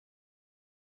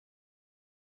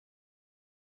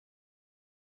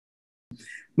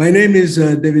My name is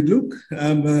David Luke.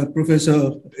 I'm a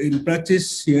professor in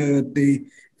practice here at the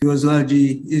Firoz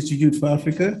Lalji Institute for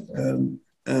Africa,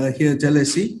 here at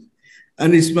LSE.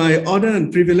 And it's my honor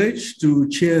and privilege to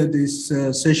chair this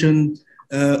session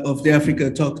of the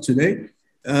Africa Talk today,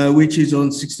 which is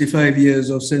on 65 years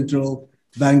of central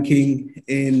banking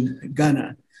in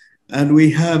Ghana. And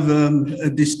we have a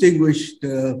distinguished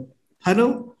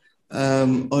panel.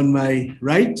 On my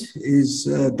right is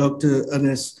Dr.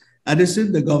 Ernest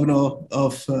Addison, the governor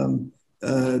of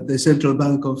the Central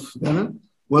Bank of Ghana.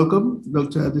 Welcome,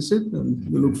 Dr. Addison,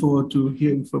 and we look forward to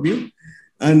hearing from you.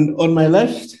 And on my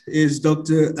left is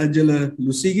Dr. Angela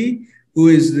Lusigi, who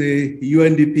is the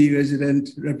UNDP resident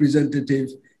representative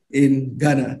in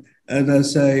Ghana. And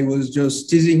as I was just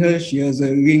teasing her, she has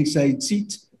a ringside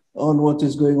seat on what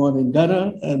is going on in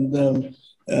Ghana, and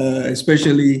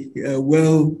especially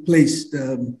well-placed,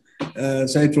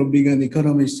 aside from being an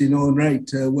economist in own right,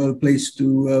 well-placed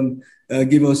to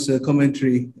give us a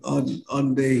commentary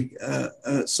on the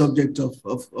subject of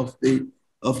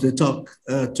the talk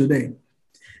today.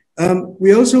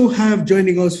 We also have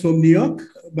joining us from New York,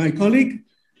 my colleague,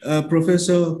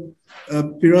 Professor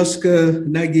Piroska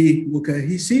Nagy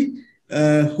Mukahisi,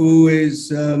 who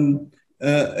is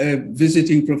a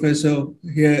visiting professor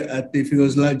here at the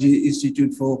Firoz Lalji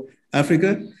Institute for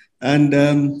Africa. And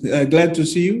glad to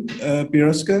see you,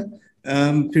 Piroska.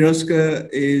 Piroska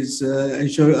is,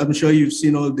 I'm sure you've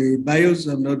seen all the bios.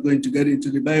 I'm not going to get into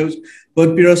the bios, but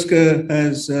Piroska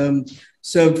has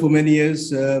served for many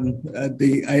years at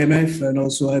the IMF and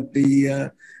also at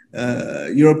the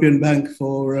European Bank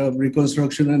for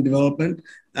Reconstruction and Development,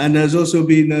 and has also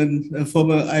been a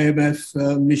former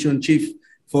IMF mission chief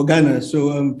for Ghana. So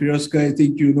Piroska, I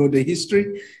think you know the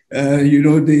history. You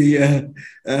know the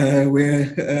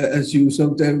where, as you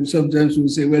sometimes will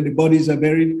say, where the bodies are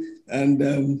buried,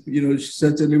 and you know,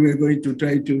 certainly we're going to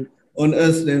try to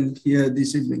unearth them here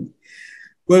this evening.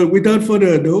 Well, without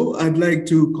further ado, I'd like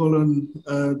to call on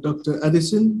Dr.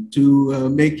 Addison to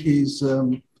make his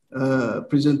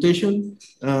presentation,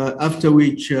 after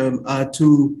which our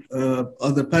two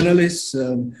other panelists,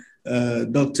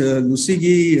 Dr.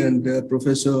 Lusigi and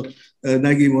Professor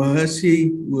Nagy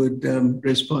Mohácsi, would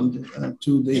respond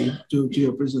to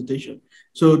your presentation.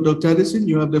 So, Dr. Addison,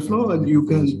 you have the floor, and you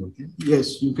can,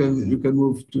 yes, you can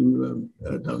move to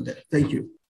down there. Thank you.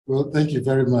 Well, thank you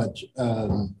very much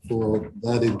for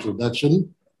that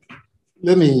introduction.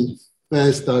 Let me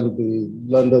first thank the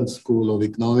London School of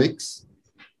Economics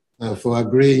for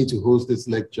agreeing to host this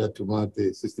lecture to mark the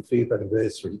 65th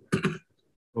anniversary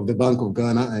of the Bank of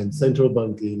Ghana and central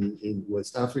banking in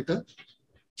West Africa.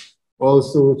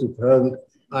 Also to thank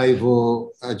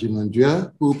Ivor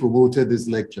Ajimandria, who promoted this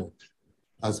lecture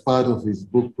as part of his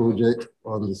book project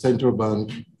on the central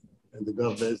bank and the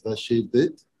governments that shaped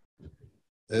it.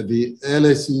 The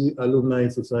LSE Alumni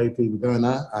Society in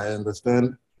Ghana, I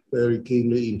understand, very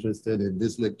keenly interested in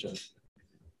this lecture.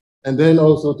 And then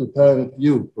also to thank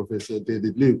you, Professor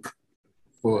David Luke,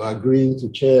 for agreeing to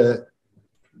chair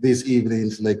this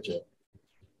evening's lecture.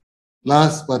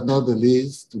 Last but not the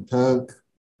least, to thank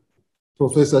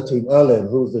Professor Tim Allen,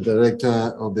 who's the director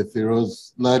of the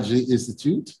Firoz Lalji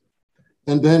Institute,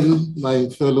 and then my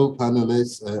fellow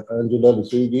panelists, Angela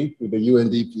Lusigi with the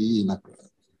UNDP in Accra,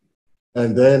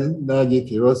 and then Nagy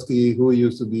Piroska, who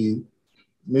used to be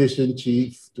mission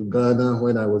chief to Ghana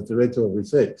when I was director of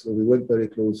research. So we worked very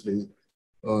closely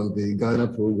on the Ghana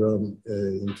program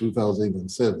in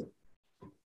 2007.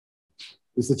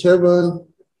 Mr. Chairman,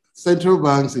 central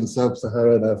banks in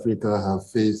sub-Saharan Africa have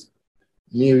faced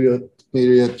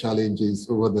myriad challenges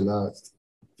over the last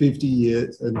 50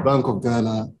 years, and Bank of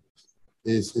Ghana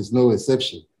is no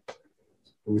exception.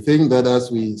 We think that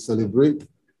as we celebrate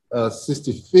our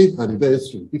 65th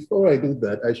anniversary, before I do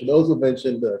that, I should also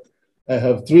mention that I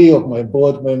have three of my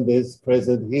board members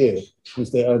present here,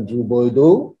 Mr. Andrew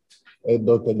Boydo, and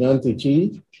Dr. Nyanti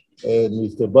Chi, and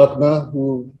Mr. Buckner,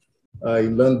 who are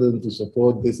in London to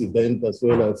support this event, as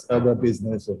well as other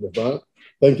business of the bank.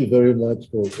 Thank you very much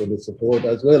for the support,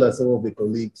 as well as some of the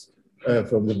colleagues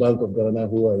from the Bank of Ghana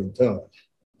who are in town.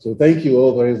 So thank you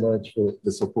all very much for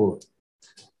the support.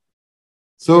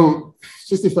 So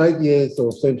 65 years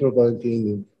of central banking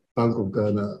in Bank of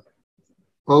Ghana,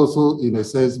 also in a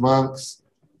sense marks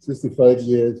 65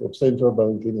 years of central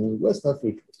banking in West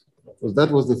Africa, because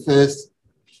that was the first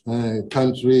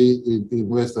country in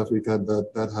West Africa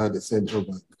that had a central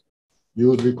bank. You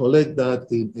would recollect that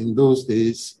in those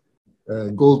days,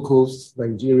 Gold Coast,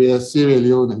 Nigeria, Sierra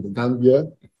Leone, and the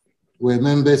Gambia were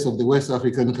members of the West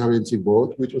African Currency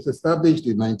Board, which was established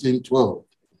in 1912,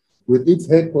 with its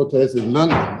headquarters in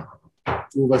London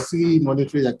to oversee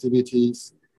monetary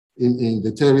activities in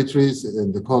the territories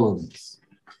and the colonies.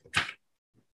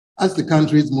 As the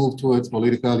countries moved towards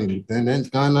political independence,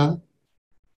 Ghana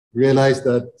realized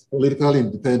that political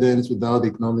independence without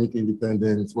economic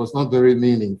independence was not very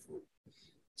meaningful.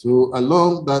 So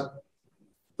along that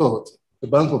thought, the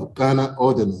Bank of Ghana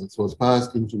Ordinance was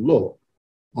passed into law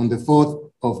on the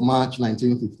 4th of March,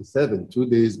 1957, 2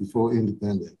 days before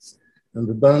independence. And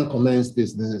the bank commenced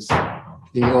business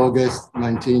in August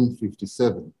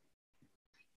 1957.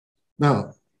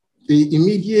 Now, the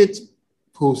immediate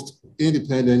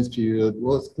post-independence period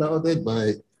was clouded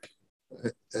by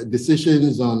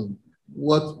decisions on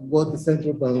what the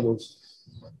central bank was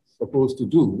supposed to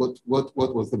do, what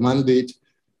was the mandate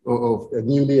of a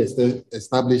newly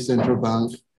established central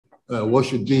bank, what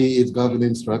should be its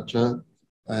governing structure,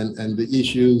 and the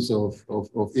issues of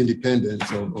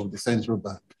independence of the central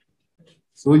bank.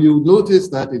 So you notice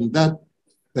that in that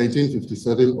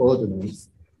 1957 ordinance,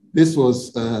 this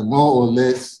was more or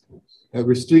less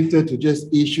restricted to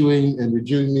just issuing and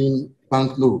resuming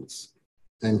banknotes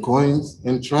and coins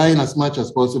and trying as much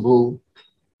as possible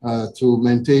to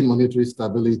maintain monetary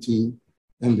stability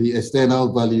and the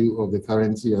external value of the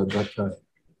currency at that time.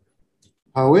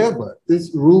 However,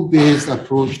 this rule-based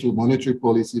approach to monetary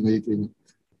policy making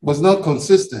was not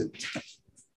consistent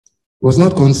with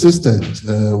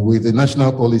the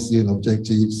national policy and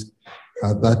objectives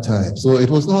at that time. So it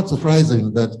was not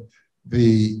surprising that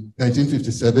the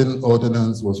 1957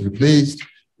 ordinance was replaced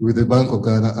with the Bank of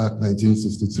Ghana Act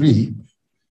 1963,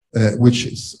 which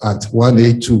is Act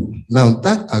 182. Now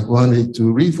that Act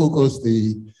 182 refocused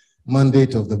the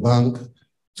mandate of the bank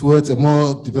towards a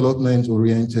more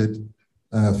development-oriented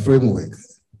framework.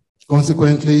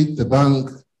 Consequently, the bank,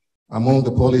 among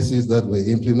the policies that were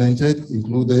implemented,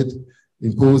 included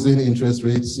imposing interest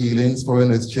rate ceilings,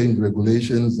 foreign exchange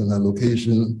regulations and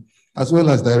allocation, as well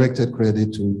as directed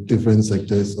credit to different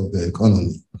sectors of the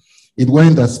economy. It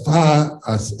went as far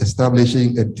as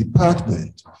establishing a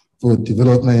department for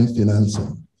development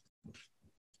financing.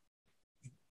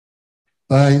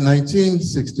 By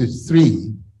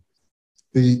 1963,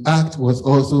 the Act was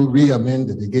also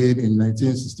re-amended again in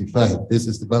 1965. This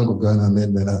is the Bank of Ghana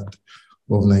Amendment Act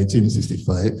of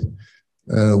 1965,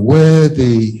 where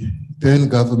the then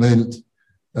government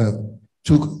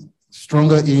took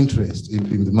stronger interest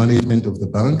in the management of the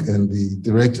bank, and the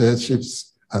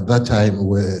directorships at that time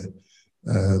were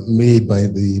made by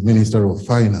the Minister of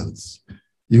Finance.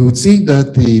 You would see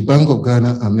that the Bank of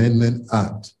Ghana Amendment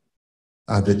Act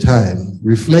at the time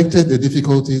reflected the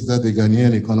difficulties that the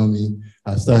Ghanaian economy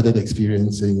had started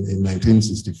experiencing in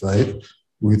 1965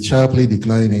 with sharply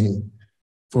declining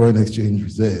foreign exchange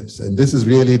reserves. And this is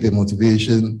really the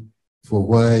motivation for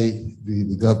why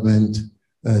the government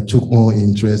took more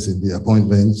interest in the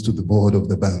appointments to the board of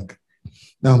the bank.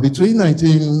 Now, between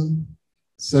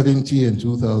 1970 and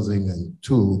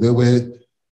 2002,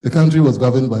 the country was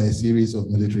governed by a series of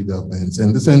military governments,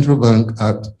 and the Central Bank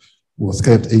Act was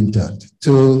kept intact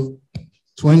till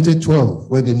 2012,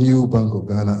 when the new Bank of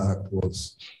Ghana Act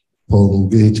was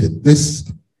promulgated.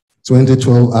 This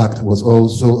 2012 Act was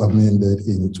also amended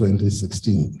in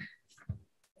 2016.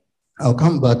 I'll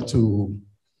come back to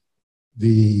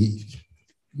the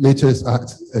latest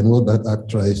act and what that act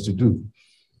tries to do.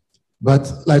 But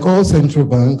like all central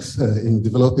banks in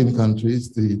developing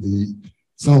countries,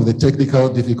 some of the technical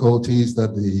difficulties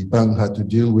that the bank had to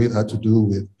deal with had to do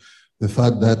with the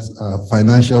fact that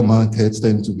financial markets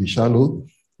tend to be shallow,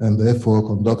 and therefore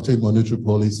conducting monetary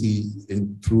policy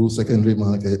through secondary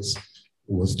markets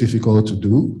was difficult to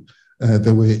do.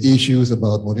 There were issues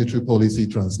about monetary policy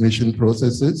transmission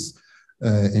processes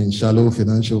in shallow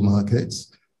financial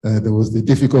markets. There was the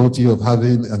difficulty of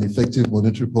having an effective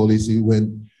monetary policy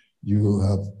when you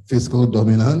have fiscal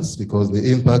dominance, because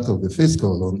the impact of the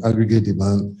fiscal on aggregate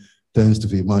demand tends to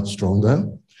be much stronger.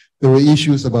 There were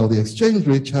issues about the exchange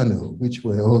rate channel, which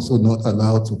were also not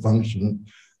allowed to function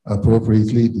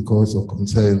appropriately because of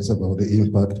concerns about the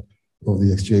impact of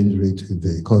the exchange rate in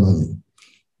the economy.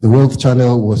 The wealth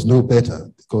channel was no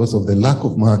better because of the lack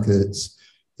of markets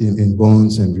in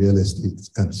bonds and real estate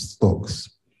and stocks.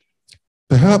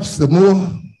 Perhaps the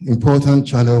more important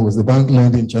channel was the bank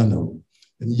lending channel.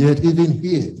 And yet, even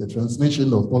here, the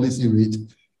transmission of policy rate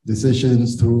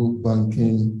decisions through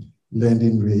banking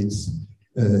lending rates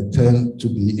tend to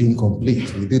be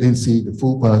incomplete. We didn't see the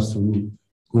full pass-through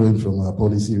going from our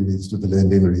policy rates to the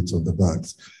lending rates of the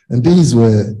banks. And these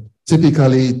were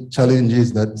typically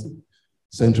challenges that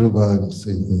central banks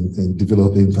in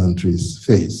developing countries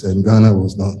face, and Ghana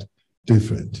was not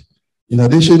different. In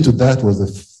addition to that was the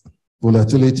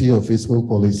volatility of fiscal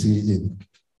policy in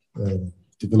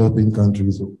developing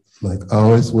countries like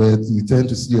ours, where you tend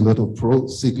to see a lot of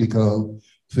pro-cyclical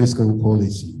fiscal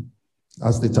policy,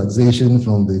 as the taxation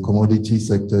from the commodity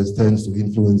sectors tends to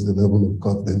influence the level of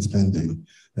government spending,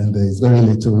 and there is very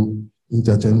little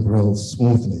intertemporal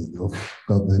smoothing of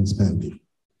government spending.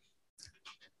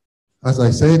 As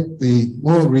I said, the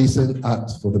more recent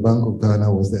act for the Bank of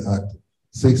Ghana was the Act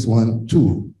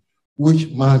 612,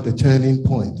 which marked a turning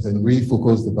point and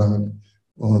refocused the bank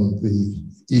on the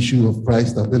issue of price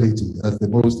stability as the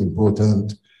most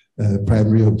important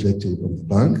primary objective of the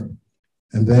bank,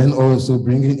 and then also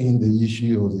bringing in the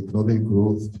issue of economic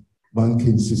growth,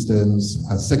 banking systems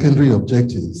as secondary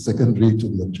objectives, secondary to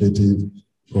the objective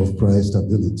of price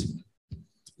stability.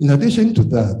 In addition to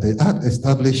that, the Act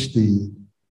established the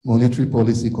Monetary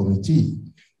Policy Committee,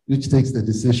 which takes the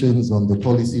decisions on the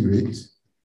policy rate,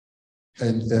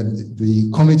 and the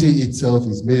committee itself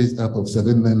is made up of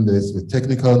 7 members with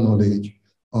technical knowledge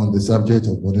on the subject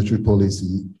of monetary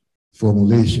policy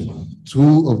formulation.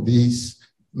 2 of these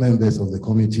members of the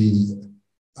committee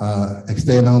are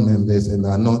external members and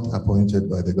are not appointed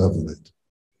by the government.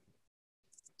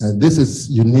 And this is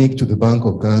unique to the Bank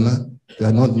of Ghana. There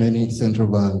are not many central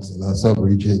banks in our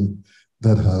sub-region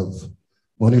that have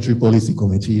monetary policy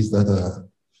committees that are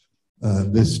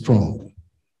this strong.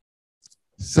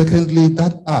 Secondly,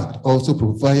 that act also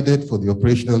provided for the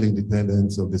operational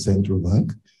independence of the central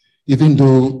bank, even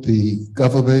though the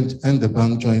government and the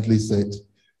bank jointly set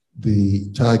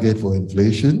the target for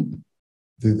inflation.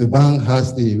 The bank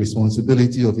has the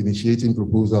responsibility of initiating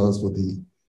proposals for the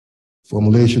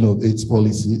formulation of its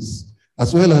policies,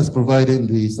 as well as providing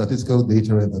the statistical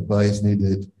data and advice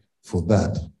needed for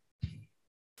that.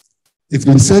 It's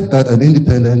been said that an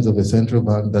independence of a central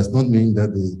bank does not mean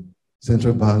that the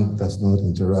central bank does not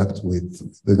interact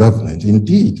with the government.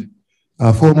 Indeed,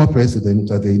 our former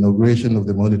president at the inauguration of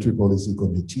the Monetary Policy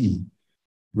Committee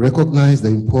recognized the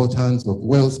importance of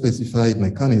well-specified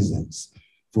mechanisms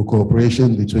for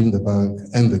cooperation between the bank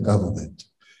and the government,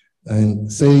 and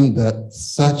saying that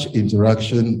such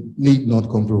interaction need not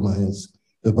compromise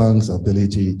the bank's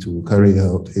ability to carry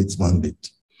out its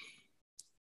mandate.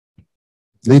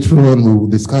 Later on, we will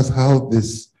discuss how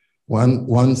this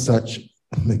one such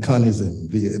mechanism,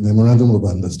 the Memorandum of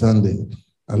Understanding,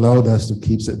 allowed us to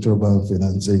keep central bank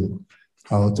financing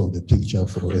out of the picture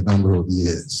for a number of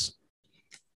years.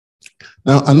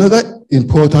 Now, another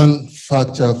important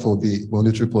factor for the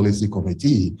Monetary Policy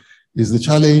Committee is the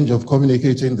challenge of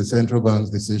communicating the central bank's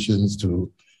decisions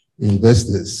to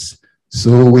investors.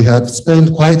 So we have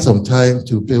spent quite some time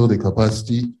to build the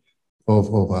capacity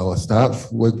of our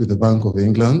staff, work with the Bank of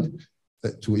England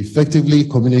to effectively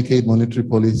communicate monetary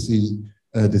policy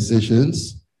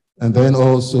decisions, and then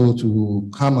also to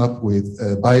come up with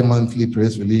bi-monthly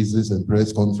press releases and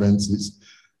press conferences,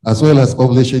 as well as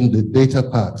publishing the data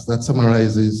packs that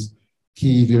summarizes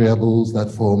key variables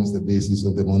that forms the basis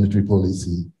of the Monetary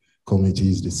Policy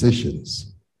Committee's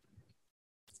decisions.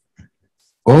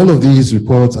 All of these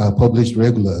reports are published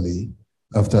regularly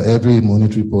after every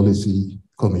Monetary Policy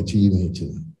Committee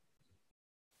meeting.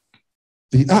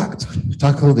 The Act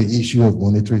tackled the issue of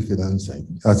monetary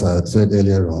financing, as I had said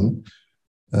earlier on,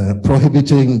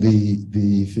 prohibiting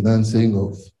the financing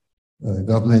of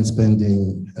government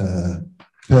spending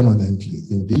permanently.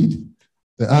 Indeed,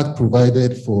 the Act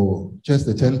provided for just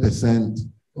the 10%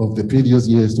 of the previous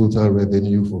year's total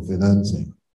revenue for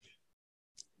financing.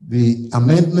 The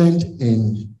amendment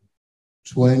in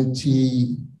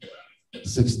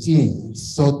 2016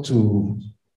 sought to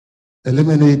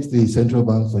eliminate the central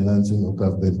bank financing of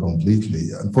government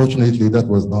completely. Unfortunately, that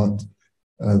was not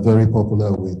very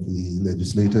popular with the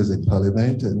legislators in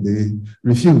Parliament, and they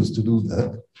refused to do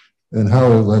that. And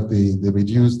however, they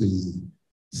reduced the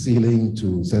ceiling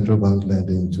to central bank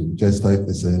lending to just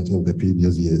 5% of the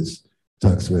previous year's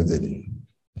tax revenue.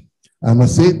 I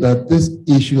must say that this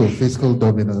issue of fiscal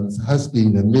dominance has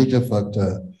been a major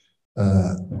factor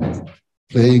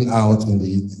playing out in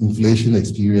the inflation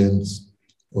experience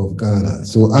of Ghana.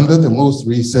 So under the most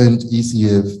recent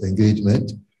ECF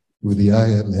engagement with the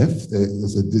IMF, there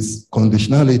is this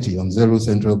conditionality on zero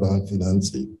central bank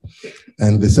financing.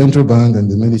 And the central bank and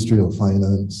the Ministry of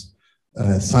Finance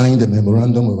signed a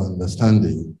memorandum of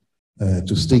understanding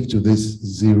to stick to this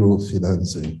zero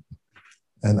financing.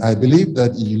 And I believe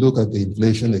that if you look at the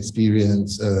inflation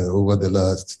experience over the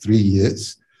last 3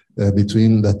 years,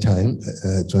 between that time,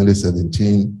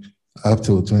 2017, up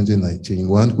till 2019,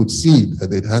 one could see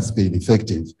that it has been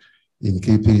effective in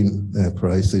keeping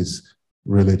prices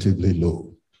relatively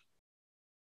low.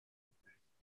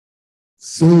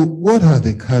 So what are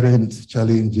the current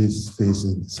challenges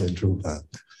facing the central bank?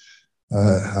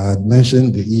 I had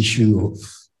mentioned the issue of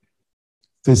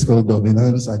fiscal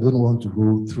dominance. I don't want to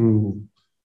go through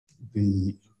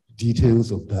the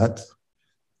details of that.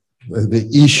 The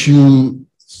issue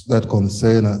that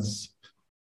concern us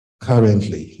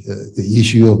currently, the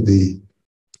issue of the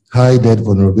high debt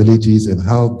vulnerabilities and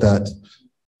how that,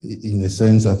 in a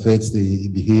sense, affects the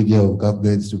behavior of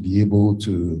governments to be able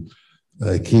to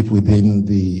keep within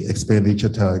the expenditure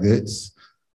targets.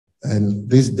 And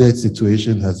this debt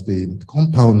situation has been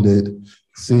compounded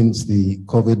since the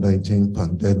COVID-19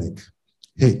 pandemic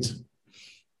hit.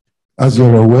 As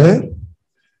you're aware,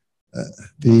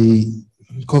 the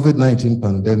COVID-19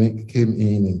 pandemic came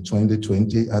in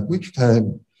 2020, at which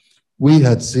time we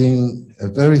had seen a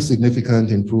very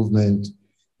significant improvement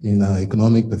in our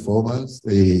economic performance.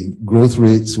 The growth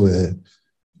rates were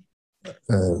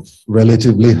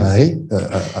relatively high,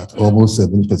 at almost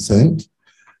 7%.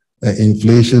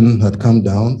 Inflation had come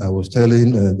down. I was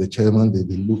telling the chairman,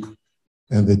 David Luke,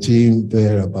 and the team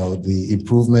there about the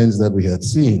improvements that we had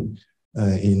seen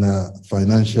in our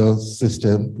financial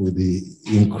system with the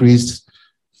increased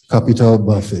capital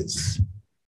buffers.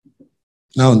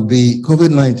 Now, the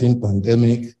COVID-19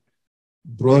 pandemic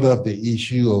brought up the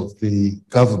issue of the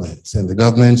governments and the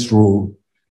government's role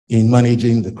in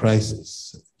managing the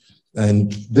crisis.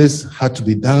 And this had to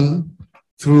be done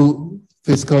through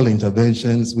fiscal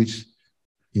interventions, which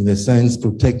in a sense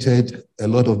protected a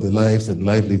lot of the lives and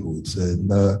livelihoods. And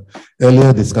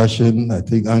earlier discussion, I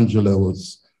think Angela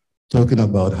was talking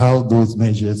about how those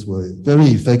measures were very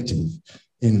effective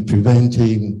in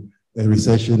preventing a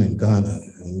recession in Ghana.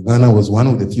 And Ghana was one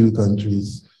of the few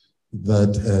countries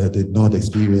that did not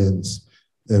experience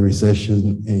a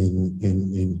recession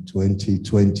in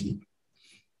 2020.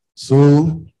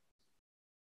 So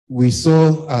we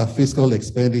saw our fiscal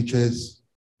expenditures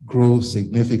grow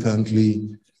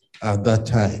significantly at that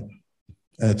time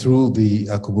through the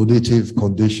accommodative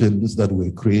conditions that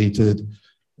were created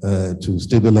to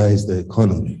stabilize the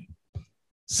economy.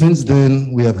 Since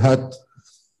then, we have had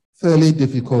fairly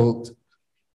difficult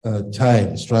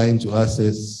times trying to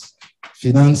access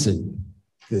financing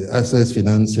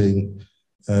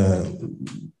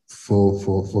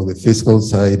for the fiscal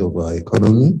side of our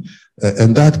economy,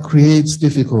 and that creates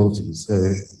difficulties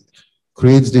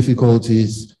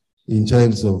in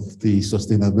terms of the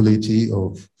sustainability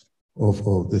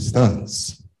of the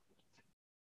stance.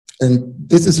 And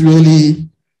this is really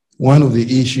one of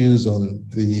the issues on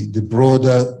the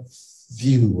broader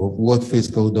view of what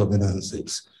fiscal dominance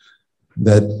is,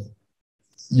 that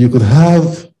you could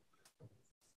have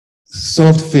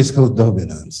soft fiscal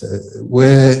dominance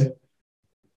where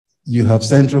you have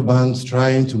central banks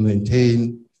trying to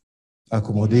maintain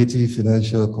accommodative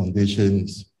financial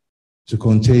conditions to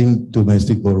contain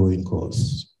domestic borrowing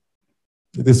costs.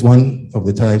 It is one of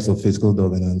the types of fiscal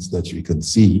dominance that you can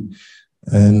see.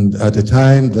 And at a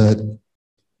time that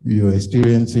you're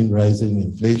experiencing rising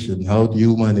inflation, how do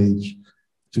you manage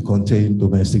to contain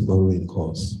domestic borrowing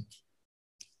costs?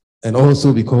 And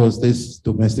also because this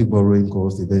domestic borrowing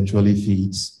cost eventually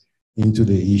feeds into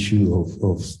the issue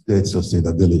of debt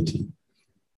sustainability.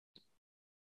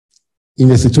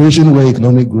 In a situation where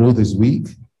economic growth is weak,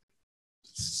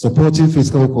 supportive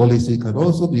fiscal policy can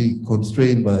also be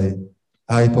constrained by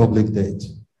high public debt.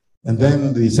 And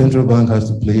then the central bank has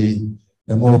to play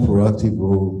a more proactive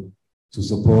role to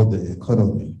support the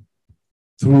economy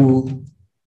through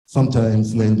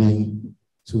sometimes lending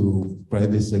to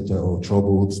private sector or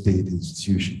troubled state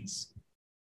institutions.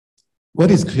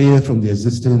 What is clear from the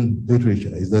existing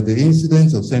literature is that the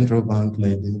incidence of central bank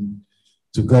lending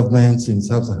to governments in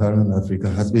sub-Saharan Africa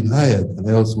has been higher than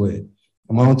elsewhere,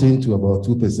 amounting to about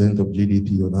 2% of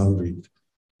GDP on average,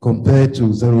 compared to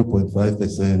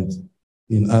 0.5%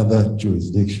 in other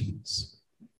jurisdictions.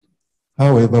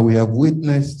 However, we have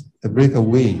witnessed a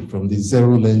breakaway from the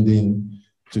zero lending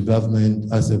to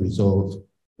government as a result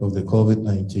of the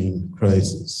COVID-19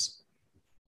 crisis.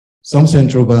 Some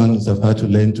central banks have had to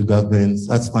lend to governments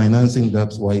as financing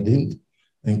gaps widened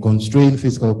and constrained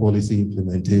fiscal policy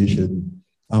implementation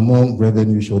among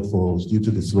revenue shortfalls due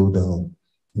to the slowdown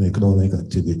in economic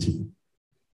activity.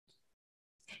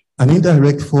 An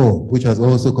indirect form, which has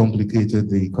also complicated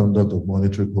the conduct of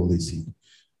monetary policy.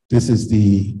 This is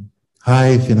the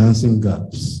high financing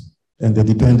gaps and the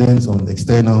dependence on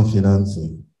external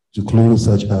financing to close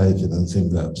such high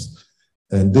financing gaps.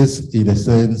 And this, in a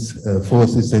sense,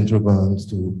 forces central banks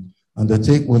to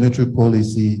undertake monetary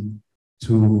policy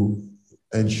to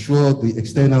ensure the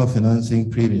external financing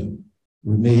premium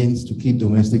remains to keep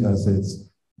domestic assets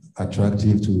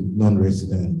attractive to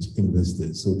non-resident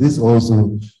investors. So this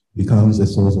also becomes a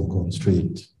source of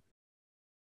constraint.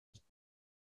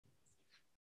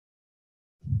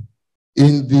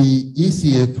 In the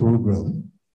ECA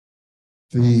program,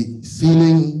 The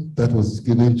ceiling that was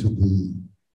given to the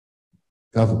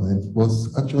government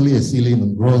was actually a ceiling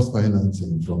on gross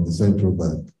financing from the central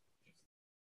bank.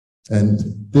 And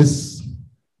this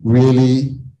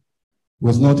really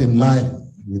was not in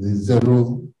line with the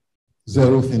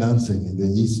zero financing in the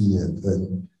ECF.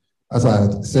 And as I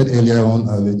had said earlier on,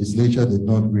 our legislature did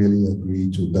not really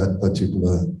agree to that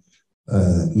particular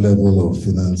level of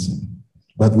financing.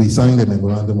 But we signed a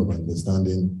memorandum of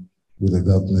understanding with the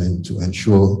government to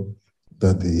ensure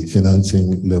that the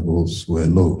financing levels were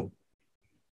low.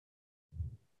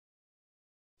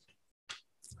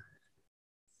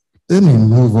 Let me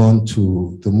move on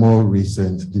to the more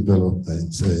recent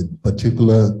developments, in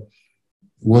particular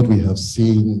what we have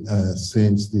seen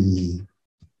since the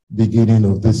beginning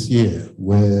of this year,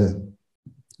 where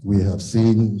we have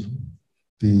seen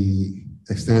the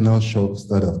external shocks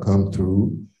that have come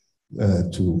through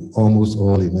to almost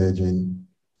all emerging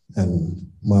and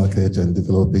market and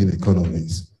developing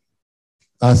economies.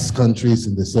 As countries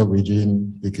in the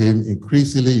sub-region became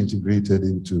increasingly integrated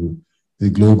into the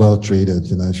global trade and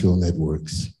financial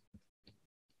networks.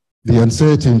 The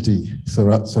uncertainty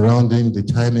surrounding the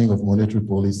timing of monetary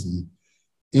policy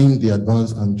in the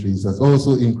advanced countries has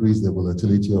also increased the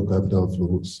volatility of capital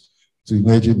flows to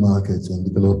emerging markets and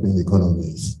developing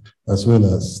economies, as well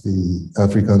as the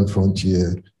African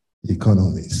frontier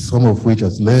economies, some of which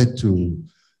has led to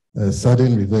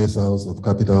sudden reversals of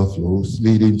capital flows,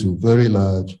 leading to very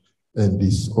large and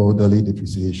disorderly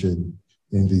depreciation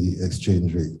in the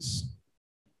exchange rates,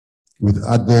 with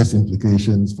adverse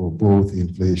implications for both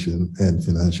inflation and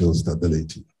financial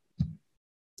stability.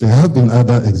 There have been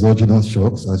other exogenous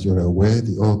shocks, as you're aware.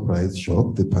 The oil price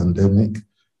shock, the pandemic,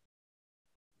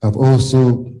 have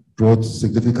also brought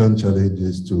significant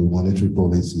challenges to monetary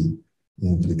policy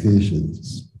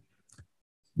implications.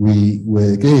 We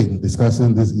were again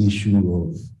discussing this issue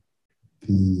of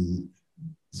the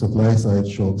supply side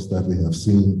shocks that we have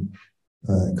seen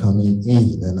coming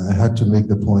in, and I had to make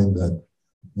the point that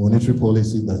monetary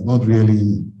policy does not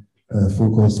really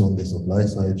focus on the supply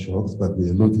side shocks, but we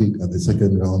are looking at the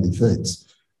second round effects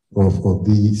of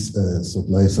these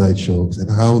supply side shocks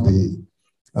and how they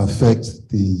affect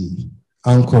the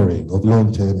anchoring of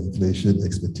long-term inflation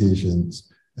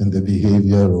expectations and the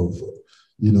behavior of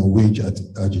wage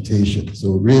agitation.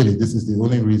 So really, this is the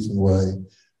only reason why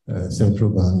central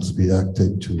banks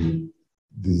reacted to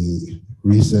the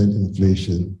recent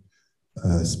inflation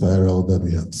spiral that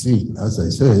we have seen. As I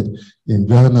said, in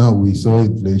Ghana, we saw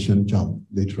inflation jump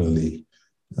literally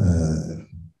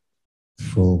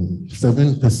from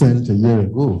 7% a year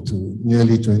ago to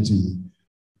nearly 28%,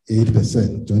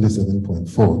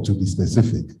 27.4% to be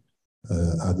specific,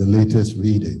 at the latest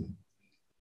reading.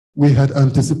 We had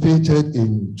anticipated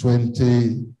in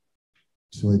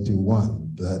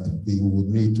 2021 that we would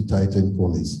need to tighten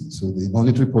policy. So the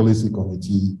Monetary Policy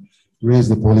Committee raised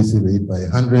the policy rate by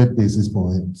 100 basis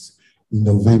points in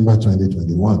November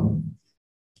 2021,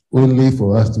 only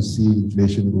for us to see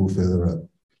inflation go further up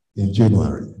in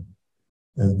January.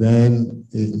 And then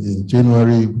in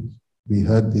January, we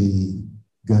had the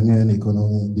Ghanaian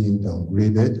economy being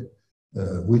downgraded,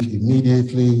 which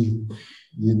immediately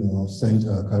sent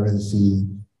our currency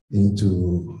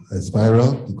into a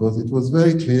spiral, because it was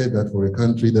very clear that for a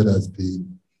country that has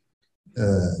been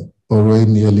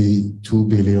borrowing nearly 2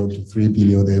 billion to 3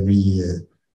 billion every year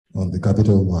on the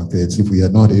capital markets, if we are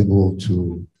not able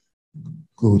to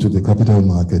go to the capital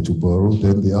market to borrow,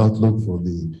 then the outlook for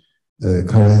the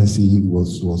currency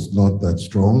was not that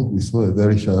strong. We saw a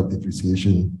very sharp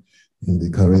depreciation in the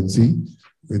currency.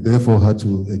 We therefore had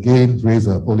to again raise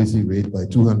our policy rate by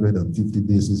 250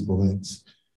 basis points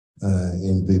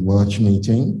in the March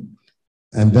meeting.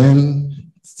 And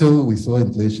then still we saw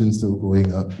inflation still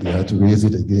going up. We had to raise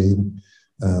it again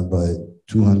by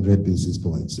 200 basis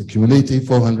points, a cumulative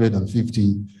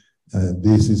 450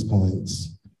 basis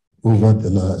points over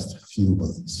the last few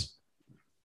months.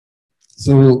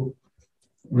 So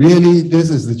really, this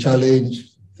is the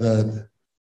challenge that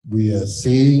we are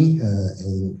seeing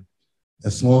in a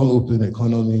small open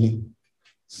economy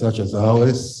such as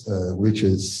ours, which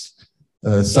is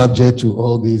subject to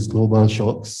all these global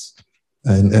shocks,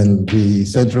 and the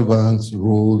central bank's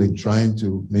role in trying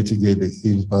to mitigate the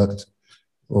impact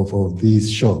of these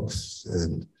shocks.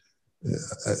 And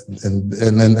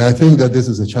I think that this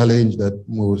is a challenge that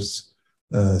most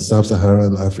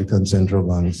sub-Saharan African central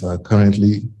banks are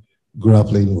currently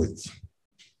grappling with.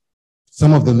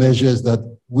 Some of the measures that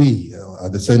we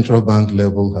at the central bank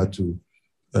level had to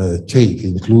take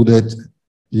included,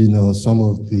 some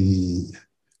of the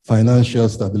financial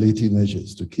stability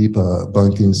measures to keep our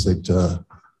banking sector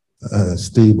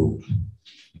stable.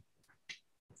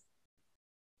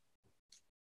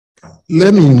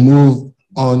 Let me move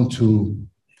on to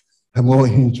a more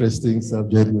interesting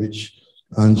subject which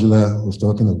Angela was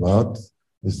talking about,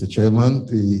 Mr. Chairman,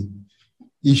 the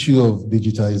issue of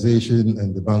digitization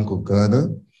and the Bank of Ghana.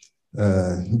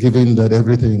 Given that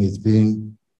everything is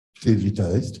being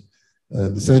digitized,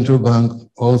 the central bank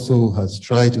also has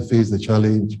tried to face the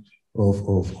challenge of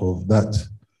that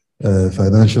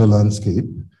financial landscape.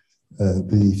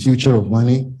 The future of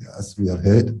money, as we have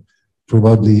heard,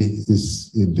 probably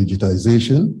is in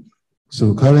digitization.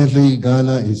 So currently,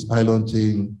 Ghana is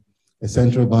piloting a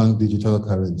central bank digital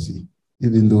currency,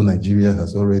 even though Nigeria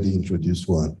has already introduced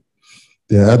one.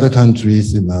 There are other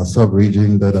countries in our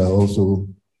sub-region that are also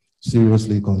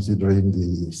seriously considering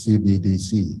the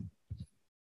CBDC.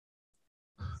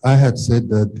 I had said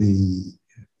that the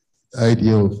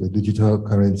idea of a digital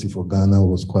currency for Ghana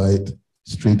was quite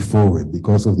straightforward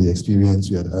because of the experience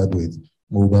we had had with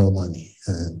mobile money,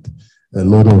 and a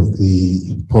lot of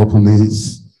the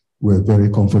populace were very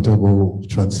comfortable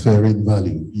transferring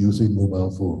value using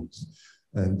mobile phones,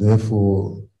 and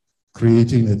therefore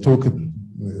creating a token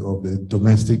of the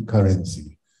domestic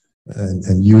currency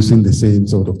and using the same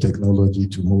sort of technology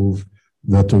to move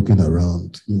that token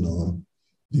around,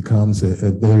 becomes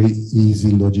a very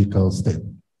easy logical step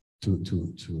to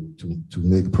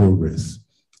make progress.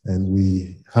 And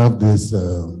we have this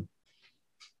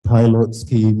pilot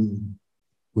scheme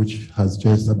which has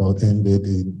just about ended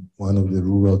in one of the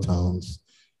rural towns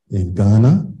in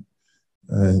Ghana.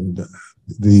 And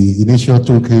the initial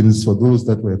tokens, for those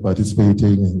that were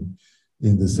participating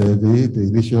in the survey, the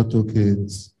initial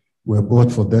tokens were bought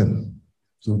for them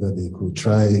so that they could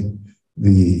try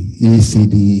the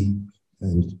ECD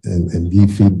and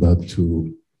give feedback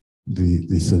to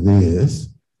the surveyors.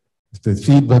 The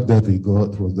feedback that we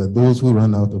got was that those who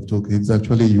ran out of tokens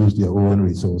actually used their own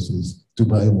resources to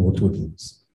buy more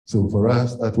tokens. So for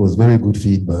us, that was very good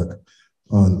feedback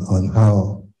on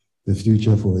how the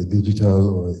future for a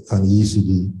digital or an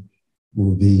ECD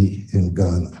will be in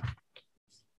Ghana.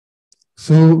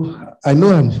 So I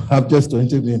know I have just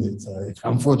 20 minutes.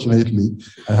 Unfortunately,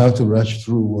 I have to rush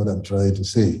through what I'm trying to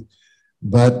say.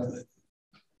 But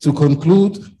to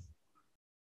conclude,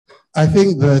 I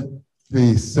think that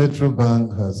the central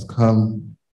bank has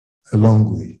come a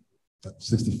long way,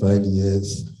 65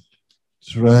 years,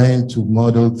 trying to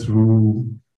model through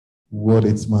what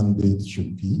its mandate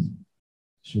should be.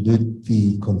 Should it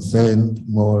be concerned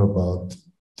more about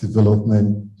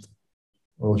development,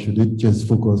 or should it just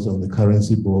focus on the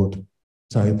currency board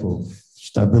type of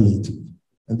stability?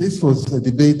 And this was a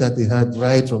debate that they had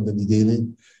right from the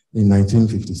beginning in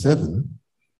 1957.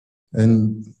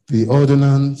 And the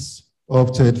ordinance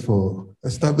opted for a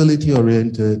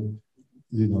stability-oriented,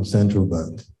 central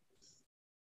bank.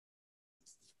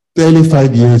 Barely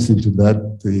 5 years into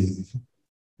that,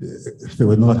 they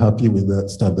were not happy with that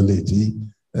stability,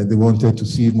 and they wanted to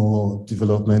see more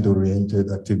development-oriented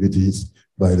activities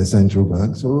by the central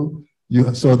bank. So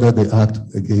you saw that the act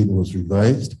again was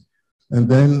revised. And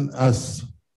then as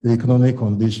the economic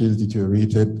conditions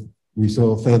deteriorated, we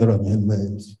saw further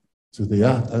amendments to the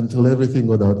act until everything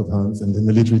got out of hands and the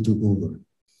military took over.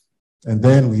 And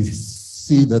then we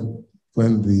see that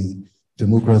when the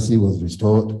democracy was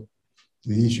restored,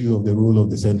 the issue of the role of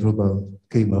the central bank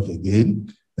came up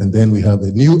again. And then we have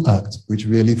a new act which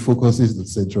really focuses the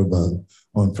central bank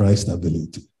on price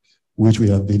stability, which we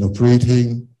have been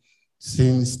operating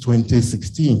since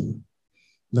 2016.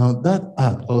 Now that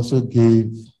act also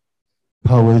gave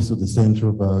powers to the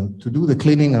central bank to do the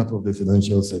cleaning up of the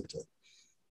financial sector.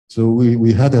 So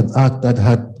we had an act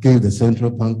that gave the central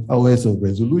bank powers of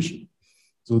resolution,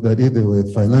 so that if there were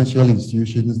financial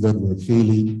institutions that were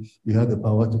failing, we had the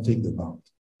power to take them out.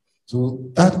 So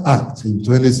that act in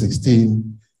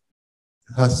 2016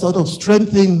 has sort of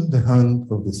strengthened the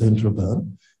hand of the central bank.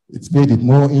 It's made it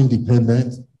more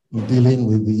independent in dealing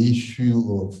with the issue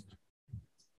of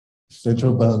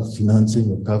central bank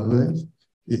financing of government.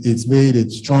 It's made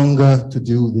it stronger to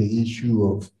deal with the issue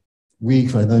of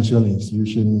weak financial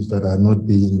institutions that are not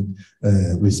being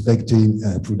respecting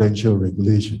prudential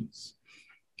regulations.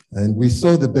 And we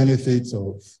saw the benefits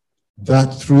of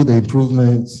that through the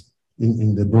improvements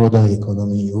in the broader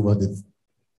economy over the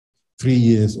 3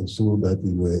 years or so that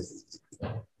we were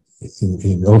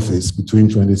in office between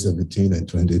 2017 and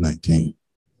 2019.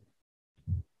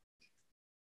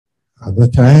 At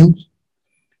that time,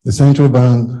 the central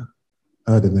bank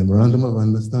had a memorandum of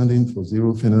understanding for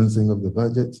zero financing of the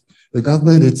budget. The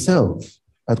government itself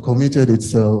had committed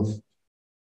itself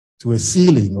to a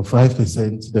ceiling of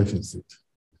 5% deficit.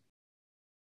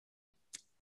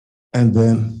 And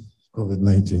then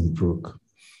COVID-19 broke.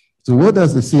 So what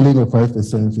does the ceiling of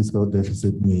 5% fiscal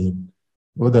deficit mean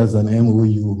What does an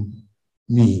MOU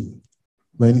mean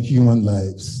when human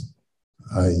lives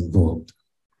are involved?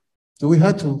 So we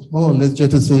had to more or less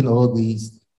jettison all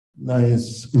these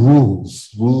nice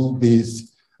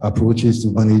rule-based approaches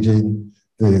to managing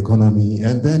the economy,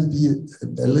 and then be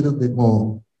a little bit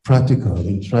more practical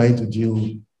in trying to deal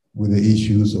with the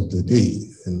issues of the day.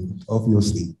 And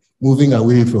obviously, moving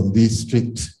away from these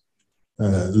strict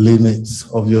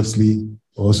limits obviously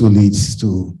also leads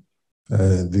to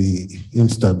the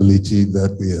instability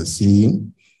that we are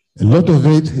seeing. A lot of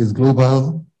it is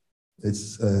global.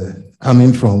 It's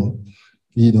coming from,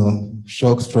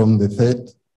 shocks from the Fed,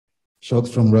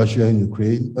 shocks from Russia and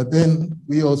Ukraine, but then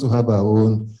we also have our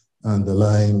own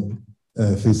underlying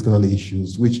fiscal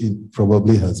issues, which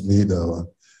probably has made our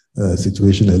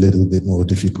situation a little bit more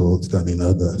difficult than in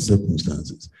other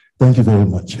circumstances. Thank you very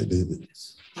much, David.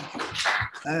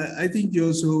 I think you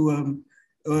also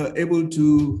able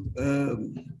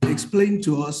to explain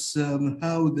to us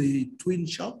how the twin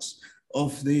shocks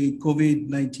of the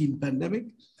COVID-19 pandemic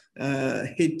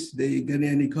hit the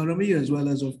Ghanaian economy, as well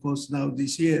as, of course, now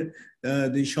this year,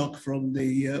 the shock from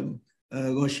the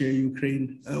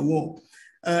Russia-Ukraine war.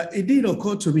 It did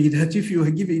occur to me that if you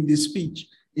were giving this speech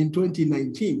in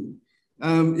 2019,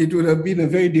 it would have been a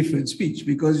very different speech,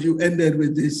 because you ended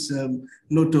with this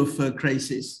note of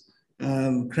crisis.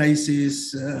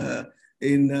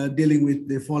 In dealing with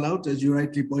the fallout, as you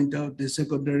rightly point out, the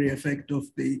secondary effect of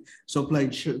the supply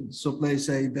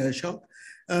side shock.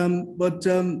 But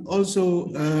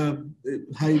also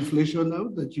high inflation now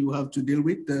that you have to deal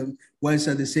with, whilst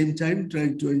at the same time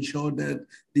trying to ensure that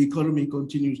the economy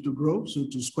continues to grow, so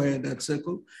to square that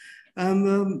circle.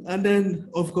 And then,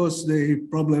 of course, the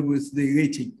problem with the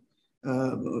rating,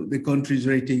 the country's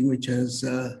rating, which has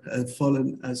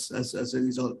fallen as a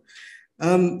result.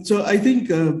 So I think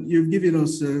you've given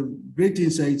us great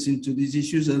insights into these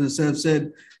issues. And as I've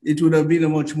said, it would have been a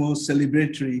much more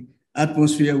celebratory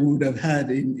atmosphere we would have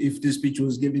had if this speech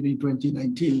was given in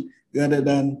 2019 rather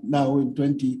than now in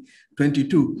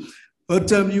 2022.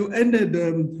 But you ended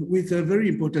with a very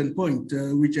important point,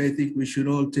 which I think we should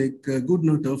all take good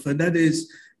note of, and that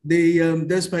is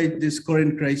despite this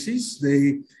current crisis,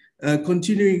 the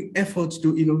continuing efforts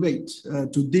to innovate,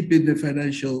 to deepen the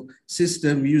financial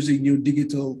system using new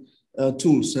digital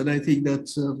tools. And I think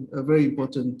that's a very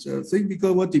important thing,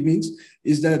 because what it means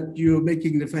is that you're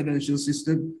making the financial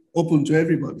system open to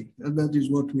everybody. And that is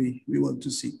what we want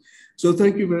to see. So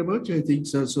thank you very much. I think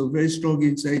so very strong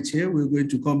insights here. We're going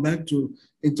to come back to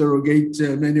interrogate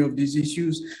many of these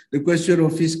issues. The question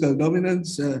of fiscal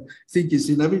dominance, I think is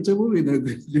inevitable in a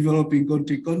developing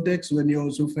country context when you're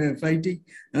also firefighting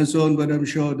and so on, but I'm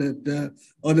sure that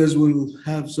others will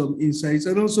have some insights.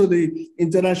 And also the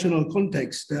international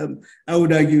context. I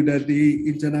would argue that the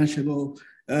international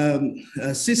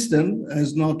system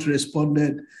has not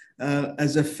responded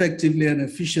as effectively and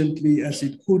efficiently as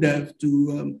it could have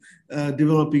to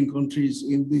developing countries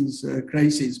in these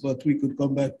crises, but we could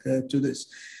come back to this.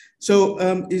 So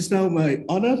it's now my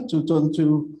honor to turn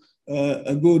to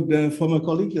a good former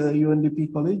colleague,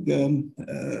 UNDP colleague,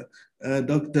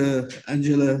 Dr.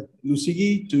 Angela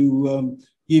Lusigi, to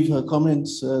give her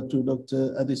comments to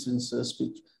Dr. Addison's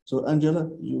speech. So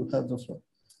Angela, you have the floor.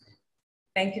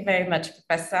 Thank you very much,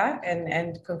 Professor,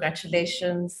 and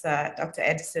congratulations, Dr.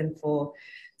 Addison, for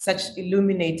such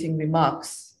illuminating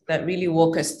remarks that really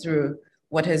walk us through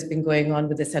what has been going on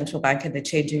with the central bank and the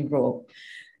changing role.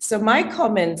 So my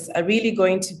comments are really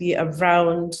going to be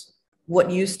around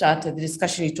what you started, the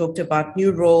discussion you talked about,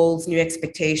 new roles, new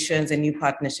expectations, and new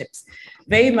partnerships,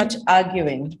 very much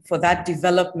arguing for that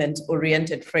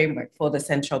development-oriented framework for the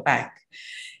central bank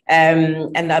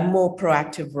and a more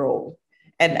proactive role.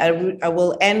 And I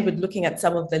will end with looking at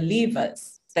some of the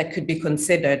levers that could be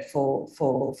considered for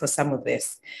some of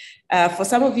this. For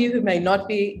some of you who may not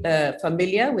be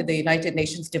familiar with the United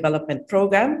Nations Development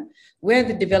Program, we're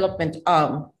the development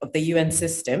arm of the UN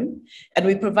system, and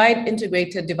we provide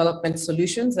integrated development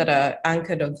solutions that are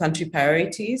anchored on country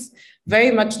priorities,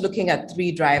 very much looking at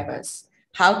three drivers.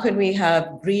 How can we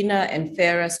have greener and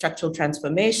fairer structural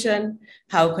transformation?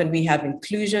 How can we have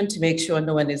inclusion to make sure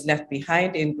no one is left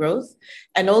behind in growth?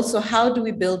 And also, how do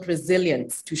we build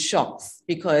resilience to shocks?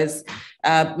 Because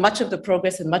much of the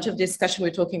progress and much of the discussion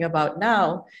we're talking about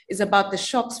now is about the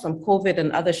shocks from COVID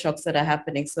and other shocks that are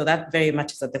happening. So that very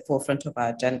much is at the forefront of our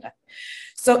agenda.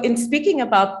 So in speaking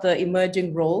about the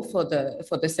emerging role for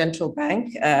the central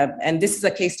bank, and this is a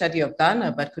case study of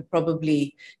Ghana, but could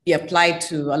probably be applied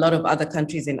to a lot of other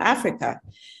countries in Africa,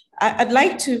 I'd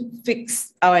like to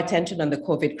fix our attention on the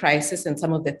COVID crisis and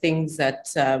some of the things that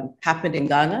happened in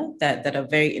Ghana that are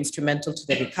very instrumental to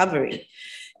the recovery.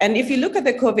 And if you look at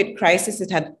the COVID crisis,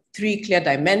 it had three clear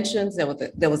dimensions.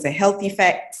 There was a health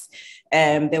effects,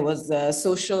 there was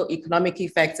social economic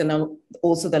effects, and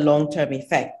also the long-term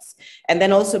effects. And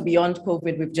then also beyond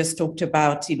COVID, we've just talked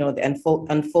about, you know, the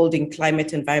unfolding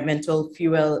climate, environmental,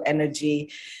 fuel,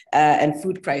 energy, and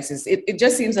food crisis. It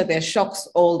just seems that there are shocks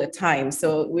all the time.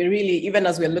 So we really, even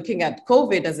as we're looking at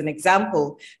COVID as an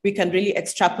example, we can really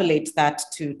extrapolate that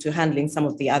to handling some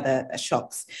of the other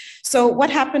shocks. So what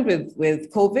happened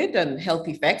with COVID and health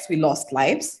effects? We lost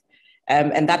lives.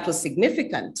 And that was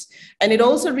significant. And it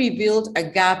also revealed a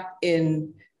gap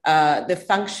in the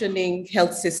functioning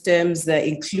health systems, the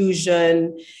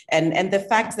inclusion, and the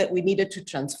fact that we needed to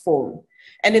transform.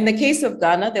 And in the case of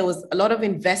Ghana, there was a lot of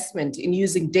investment in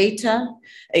using data,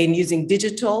 in using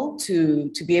digital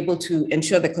to be able to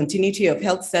ensure the continuity of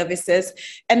health services,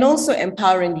 and also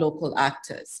empowering local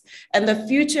actors. And the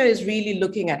future is really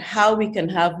looking at how we can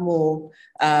have more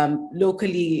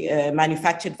locally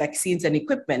manufactured vaccines and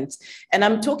equipment. And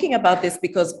I'm talking about this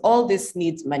because all this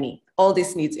needs money. All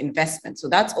this needs investment. So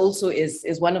that's also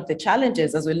is one of the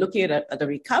challenges as we're looking at the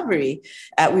recovery.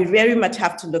 We very much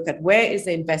have to look at where is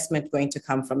the investment going to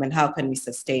come from and how can we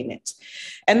sustain it.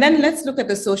 And then let's look at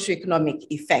the socioeconomic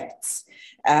effects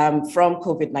from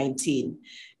COVID-19.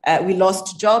 We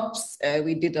lost jobs.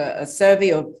 We did a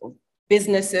survey of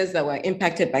businesses that were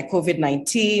impacted by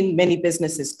COVID-19. Many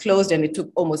businesses closed and it took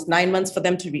almost 9 months for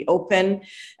them to reopen.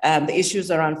 The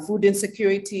issues around food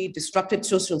insecurity, disrupted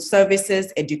social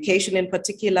services, education in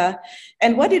particular.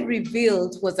 And what it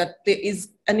revealed was that there is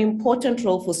an important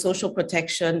role for social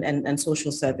protection and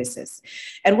social services.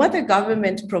 And what the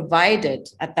government provided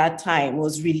at that time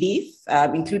was relief,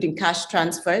 including cash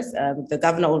transfers. The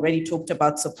governor already talked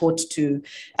about support to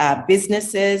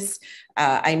businesses.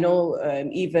 I know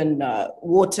even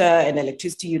water and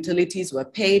electricity utilities were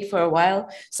paid for a while.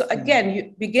 So again,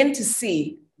 you begin to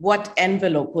see what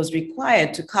envelope was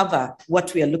required to cover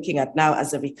what we are looking at now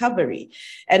as a recovery.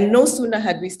 And no sooner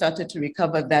had we started to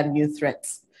recover than new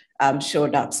threats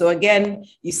showed up. So again,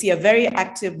 you see a very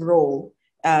active role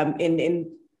in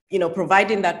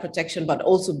providing that protection, but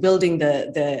also building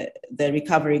the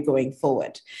recovery going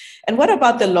forward. And what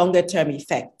about the longer term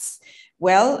effects?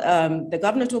 Well, the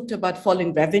governor talked about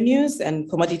falling revenues and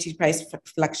commodity price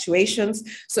fluctuations.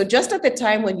 So just at the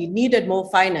time when you needed more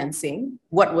financing,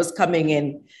 what was coming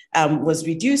in was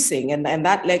reducing. And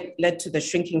that led to the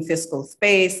shrinking fiscal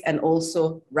space and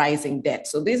also rising debt.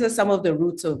 So these are some of the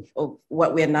roots of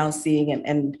what we're now seeing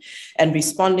and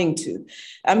responding to.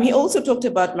 He also talked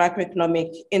about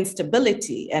macroeconomic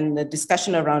instability and the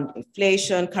discussion around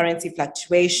inflation, currency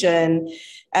fluctuation.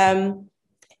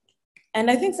 And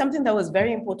I think something that was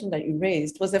very important that you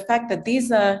raised was the fact that these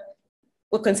were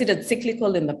considered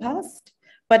cyclical in the past,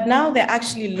 but now they're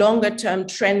actually longer term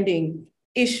trending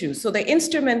issues. So the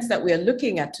instruments that we are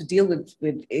looking at to deal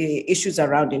with issues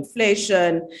around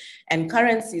inflation and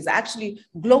currencies are actually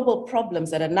global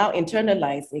problems that are now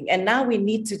internalizing. And now we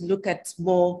need to look at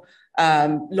more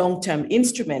long-term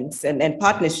instruments and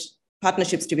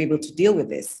partnerships to be able to deal with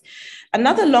this.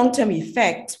 Another long-term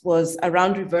effect was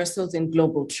around reversals in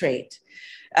global trade.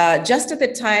 Just at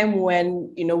the time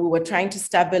when we were trying to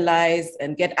stabilize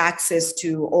and get access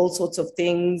to all sorts of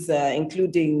things,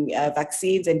 including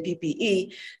vaccines and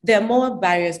PPE, there are more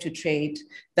barriers to trade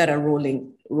that are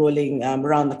rolling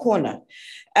around the corner.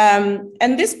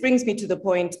 And this brings me to the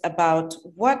point about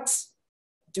what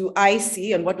do I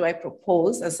see and what do I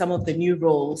propose as some of the new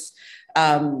roles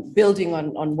building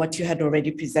on what you had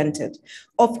already presented.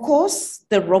 Of course,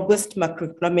 the robust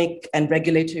macroeconomic and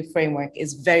regulatory framework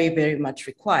is very, very much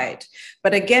required.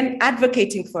 But again,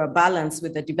 advocating for a balance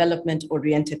with the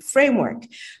development-oriented framework.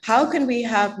 How can we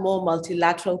have more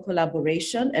multilateral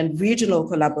collaboration and regional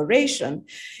collaboration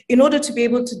in order to be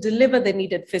able to deliver the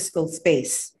needed fiscal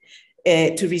space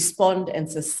to respond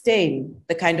and sustain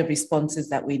the kind of responses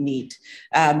that we need?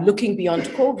 Looking beyond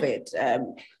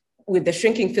COVID, with the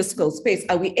shrinking fiscal space,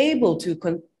 are we able to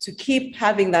keep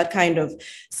having that kind of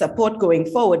support going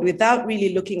forward without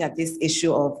really looking at this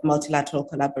issue of multilateral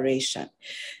collaboration?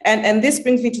 And this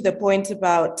brings me to the point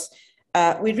about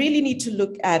we really need to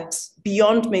look at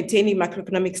beyond maintaining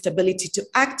macroeconomic stability to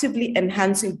actively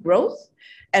enhancing growth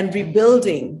and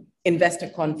rebuilding investor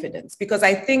confidence, because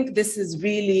I think this is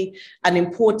really an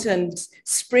important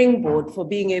springboard for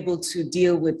being able to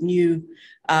deal with new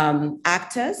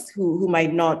actors who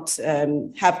might not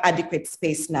have adequate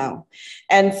space now.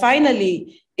 And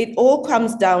finally, it all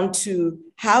comes down to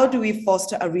how do we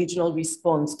foster a regional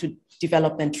response to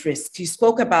development risks. You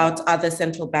spoke about other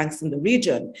central banks in the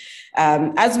region.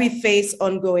 As we face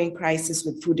ongoing crisis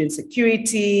with food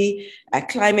insecurity,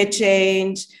 climate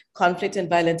change, conflict and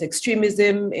violent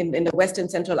extremism in the Western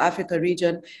Central Africa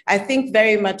region, I think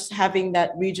very much having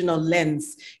that regional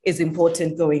lens is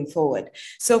important going forward.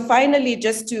 So finally,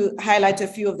 just to highlight a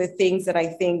few of the things that I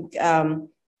think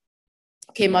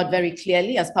came out very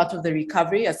clearly as part of the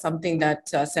recovery as something that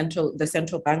the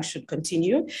central bank should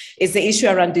continue is the issue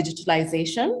around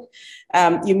digitalization.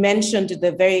 You mentioned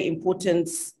the very important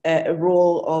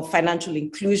role of financial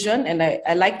inclusion. And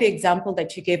I like the example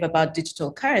that you gave about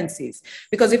digital currencies,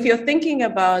 because if you're thinking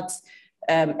about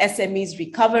SMEs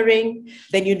recovering,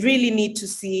 then you'd really need to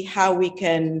see how we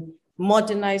can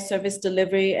modernize service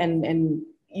delivery and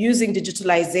using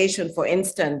digitalization, for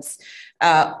instance,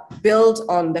 build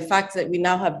on the fact that we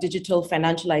now have digital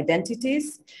financial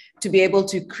identities to be able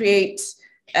to create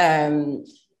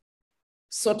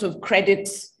sort of credit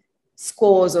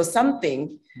scores or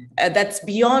something that's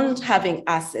beyond having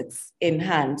assets in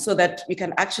hand, so that we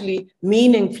can actually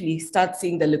meaningfully start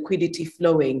seeing the liquidity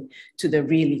flowing to the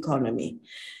real economy.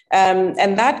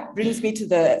 And that brings me to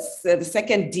the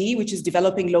second D, which is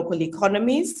developing local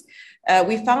economies.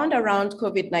 We found around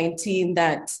COVID-19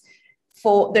 that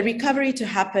for the recovery to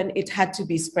happen, it had to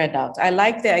be spread out. I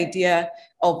like the idea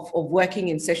of working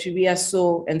in Seshiriya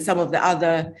So and some of the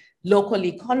other local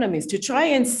economies to try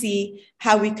and see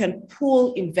how we can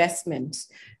pool investment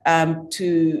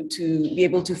to be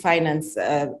able to finance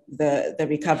the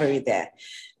recovery there.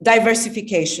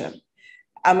 Diversification.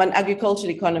 I'm an agricultural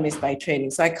economist by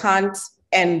training, so I can't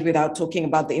end without talking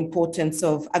about the importance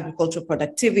of agricultural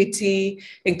productivity,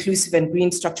 inclusive and green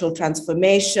structural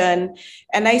transformation.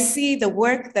 And I see the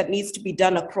work that needs to be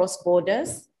done across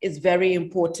borders is very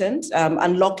important,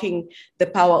 unlocking the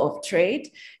power of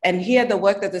trade. And here the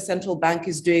work that the central bank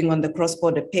is doing on the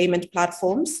cross-border payment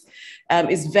platforms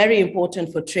is very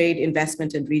important for trade,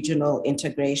 investment, and regional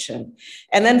integration.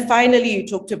 And then finally, you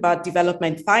talked about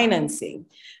development financing,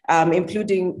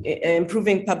 including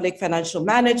improving public financial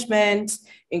management,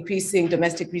 increasing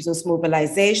domestic resource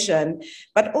mobilization,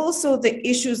 but also the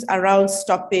issues around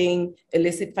stopping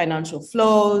illicit financial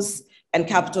flows and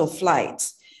capital flight.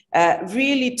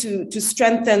 Really to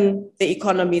strengthen the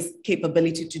economy's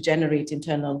capability to generate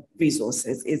internal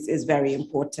resources is very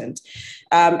important.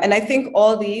 And I think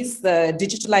all these, the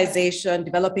digitalization,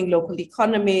 developing local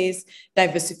economies,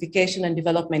 diversification and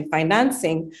development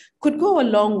financing could go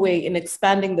a long way in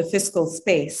expanding the fiscal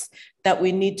space that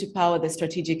we need to power the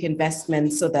strategic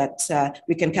investments so that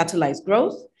we can catalyze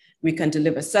growth, we can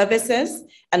deliver services,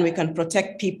 and we can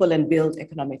protect people and build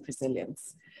economic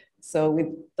resilience. So with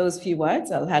those few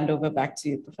words, I'll hand over back to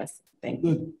you, Professor. Thank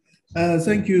you. Good.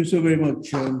 Thank you so very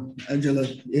much, Angela.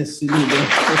 Yes, indeed.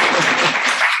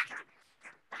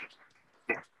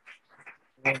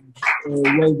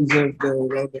 Well-deserved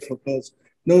round of applause.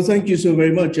 No, thank you so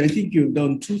very much. I think you've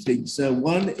done two things.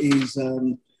 One is,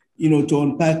 to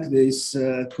unpack this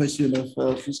question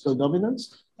of fiscal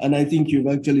dominance. And I think you've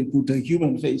actually put a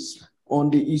human face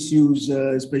on the issues,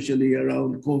 especially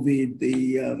around COVID,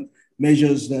 the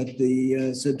measures that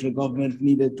the central government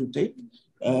needed to take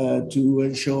to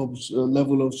ensure a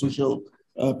level of social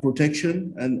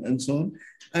protection and so on.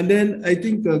 And then I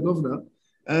think, Governor,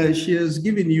 she has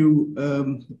given you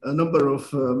a number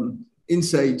of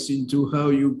insights into how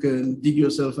you can dig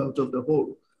yourself out of the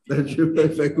hole, that you,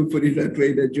 if I could put it that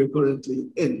way, that you're currently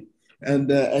in.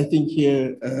 And I think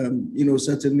here,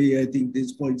 certainly I think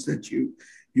these points that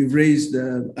you've raised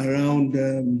around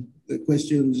the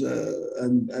questions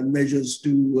and measures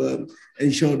to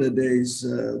ensure that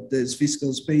there's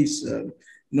fiscal space,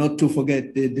 not to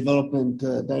forget the development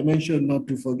dimension, not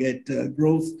to forget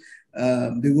growth,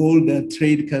 the role that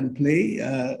trade can play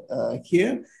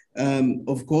here.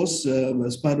 Of course,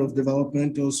 as part of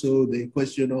development, also the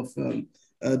question of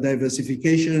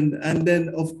diversification, and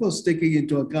then of course taking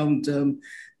into account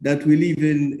that we live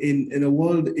in a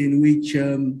world in which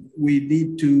we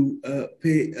need to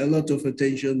pay a lot of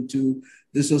attention to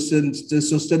the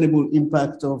sustainable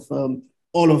impact of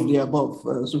all of the above,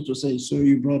 so to say. So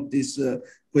you brought this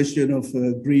question of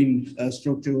green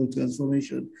structural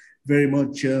transformation very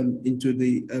much into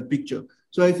the picture.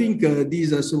 So I think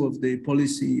these are some of the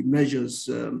policy measures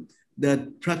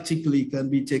that practically can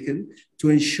be taken to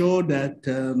ensure that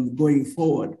going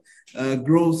forward,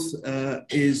 growth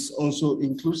is also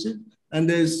inclusive, and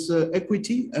there's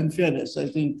equity and fairness. I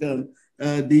think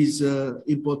these are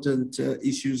important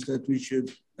issues that we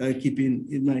should keep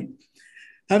in mind.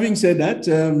 Having said that,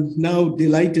 now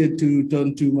delighted to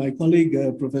turn to my colleague,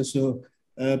 Professor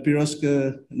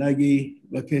Piroska Nagy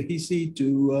Vakahisi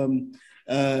to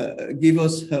give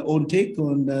us her own take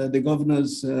on the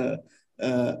governor's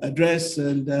address,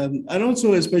 and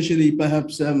also especially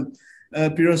perhaps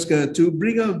Piroska to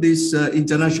bring out this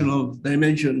international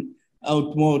dimension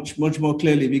out much more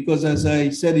clearly, because as I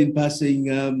said in passing,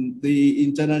 the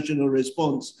international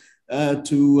response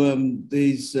to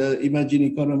these emerging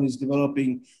economies,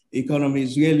 developing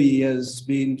economies really has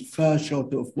been far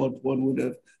short of what one would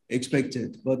have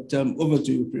expected. But over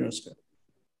to you, Piroska.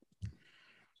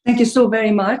 Thank you so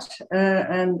very much.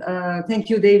 And thank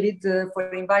you, David,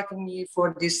 for inviting me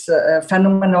for this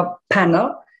phenomenal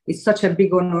panel. It's such a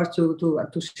big honor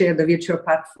to share the virtual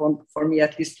platform for me,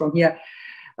 at least from here,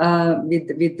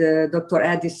 with Dr.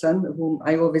 Addison, whom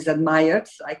I always admired.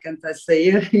 I can say,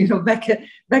 you know, back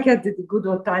at the good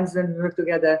old times when we were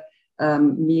together,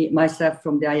 myself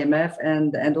from the IMF,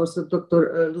 and also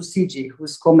Dr. Lusigi,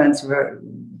 whose comments were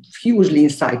hugely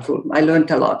insightful. I learned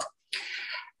a lot.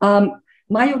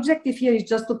 My objective here is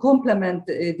just to complement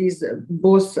these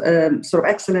both sort of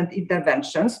excellent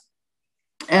interventions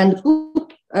and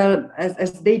put,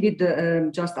 as David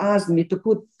just asked me, to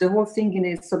put the whole thing in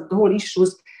the whole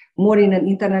issues more in an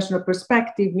international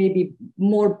perspective, maybe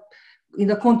more in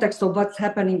the context of what's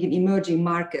happening in emerging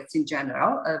markets in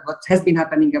general, what has been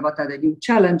happening and what are the new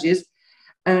challenges,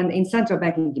 and in central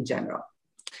banking in general.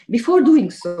 Before doing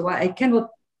so, I cannot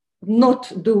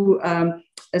not do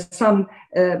some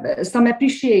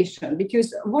appreciation,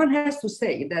 because one has to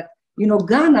say that, you know,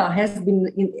 Ghana has been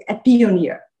a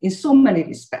pioneer in so many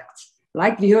respects.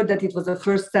 Like we heard that it was the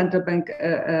first central bank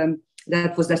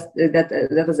that was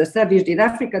established in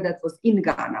Africa, that was in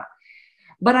Ghana.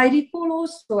 But I recall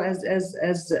also, as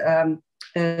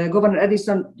Governor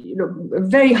Addison, you know,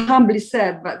 very humbly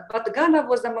said, but Ghana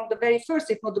was among the very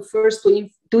first, if not the first, to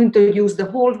introduce the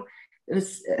whole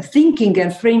thinking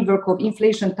and framework of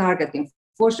inflation targeting,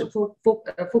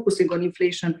 focusing on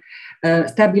inflation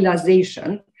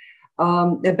stabilization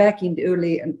back in the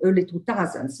early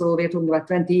 2000s. So we're talking about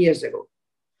 20 years ago.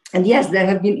 And yes, there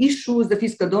have been issues, the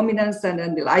fiscal dominance,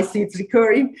 and I see it's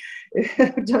recurring,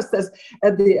 just as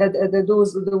at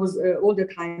those older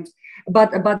times.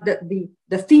 But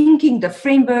the thinking, the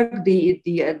framework, the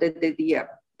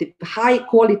high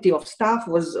quality of staff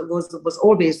was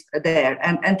always there,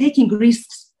 and taking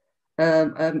risks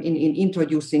in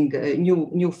introducing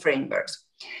new frameworks.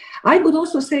 I would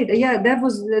also say that, yeah,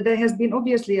 there has been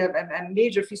obviously a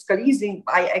major fiscal easing.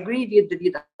 I agree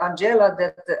with Angela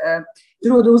that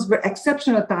those were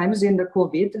exceptional times in the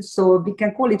COVID, so we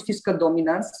can call it fiscal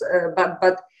dominance,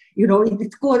 but you know,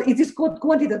 it is called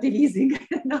quantitative easing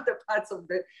in other parts of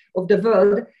the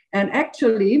world. And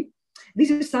actually, this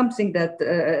is something that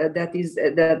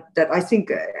I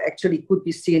think actually could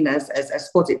be seen as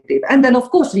positive. And then, of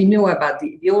course, we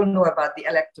all know about the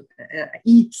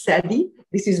e-SEDI.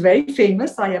 This is very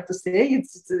famous, I have to say.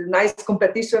 It's a nice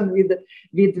competition with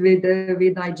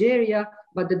Nigeria,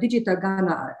 but the Digital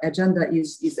Ghana agenda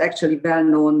is actually well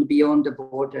known beyond the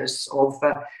borders of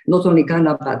not only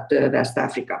Ghana but West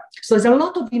Africa. So there's a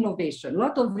lot of innovation, a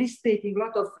lot of risk-taking, a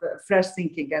lot of fresh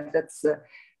thinking, and that's.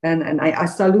 And I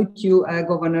salute you,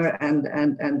 Governor, and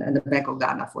the Bank of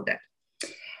Ghana for that.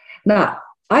 Now,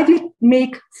 I will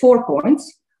make 4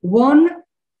 points. One,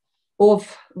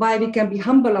 of why we can be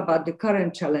humble about the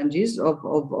current challenges of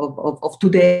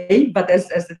today, but as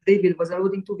David was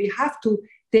alluding to, we have to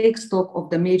take stock of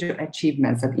the major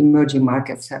achievements that emerging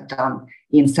markets have done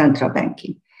in central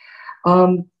banking.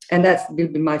 And that will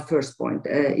be my first point,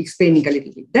 explaining a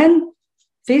little bit. Then,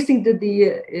 facing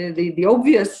the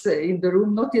obvious in the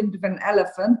room, not even an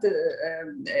elephant,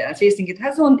 facing it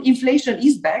head on, inflation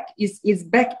is back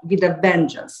with a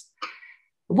vengeance.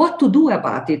 What to do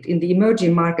about it in the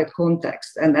emerging market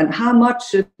context, and how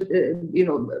much you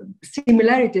know,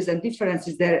 similarities and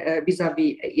differences there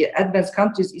vis-a-vis advanced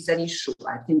countries is an issue,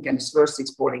 I think, and it's worth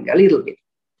exploring a little bit.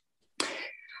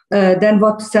 Then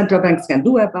what central banks can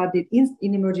do about it in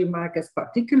emerging markets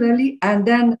particularly, and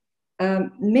then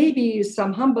maybe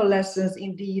some humble lessons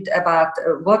indeed about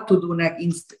what to do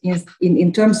next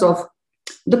in terms of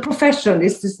the profession.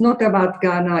 It's not about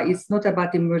Ghana, it's not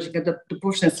about emerging, the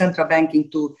profession central banking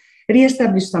to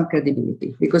reestablish some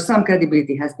credibility, because some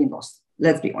credibility has been lost,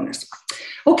 let's be honest.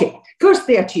 Okay, first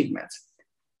the achievements.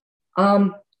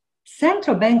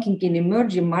 Central banking in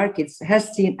emerging markets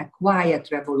has seen a quiet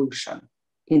revolution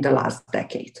in the last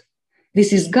decade.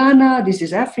 This is Ghana, this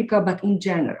is Africa, but in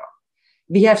general.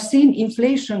 We have seen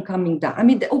inflation coming down. I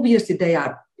mean, obviously they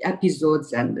are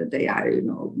episodes and they are, you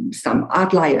know, some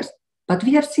outliers, but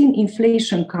we have seen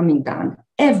inflation coming down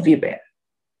everywhere.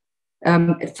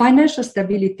 Financial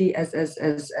stability, as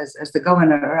the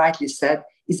governor rightly said,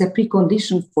 is a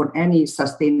precondition for any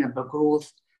sustainable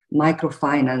growth,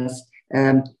 microfinance,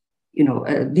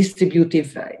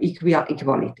 distributive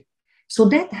equality. So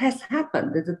that has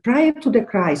happened. Prior to the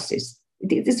crisis,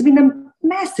 there's been a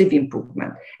massive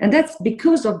improvement. And that's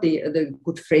because of the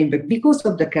good framework, because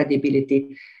of the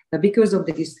credibility, because of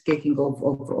the risk-taking of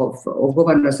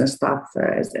governors and staff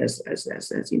as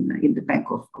in the Bank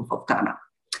of Ghana.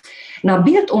 Now,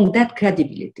 built on that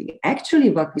credibility, actually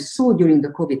what we saw during the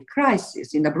COVID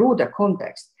crisis in a broader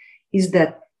context is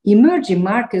that emerging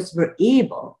markets were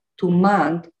able to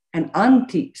mount an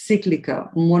anti-cyclical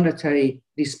monetary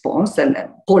response and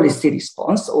a policy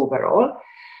response overall,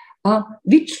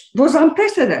 which was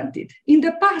unprecedented. In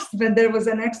the past, when there was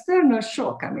an external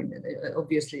shock, I mean,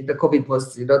 obviously the COVID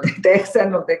was, the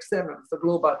external, the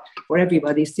global for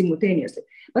everybody simultaneously.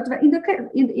 But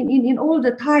in all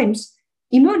the times,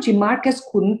 emerging markets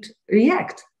couldn't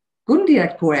react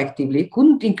proactively,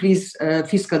 couldn't increase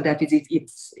fiscal deficit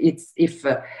if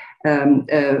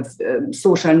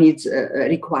social needs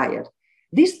required.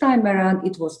 This time around,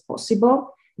 it was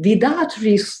possible without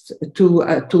risks to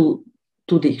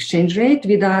the exchange rate,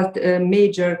 without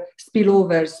major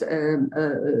spillovers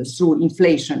through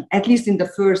inflation, at least in the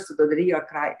first, the real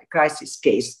crisis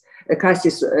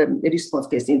response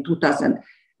case in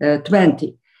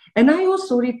 2020. And I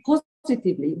also read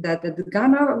positively that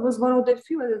Ghana was one of the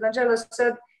few, as Angela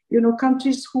said,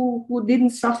 countries who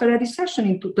didn't suffer a recession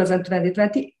in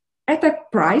 2020 at a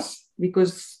price,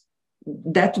 because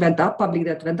debt went up, public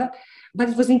debt went up, but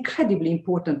it was incredibly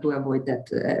important to avoid that,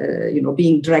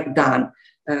 being dragged down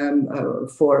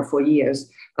for years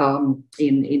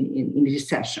in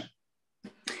recession.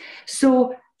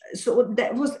 So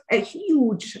that was a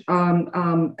huge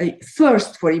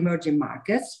first for emerging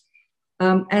markets,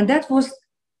 and that was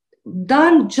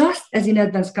done just as in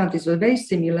advanced countries. So very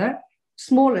similar,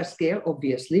 smaller scale,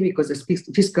 obviously, because the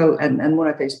fiscal and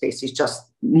monetary space is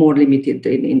just more limited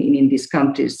in these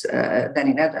countries than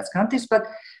in advanced countries.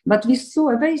 But we saw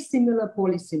a very similar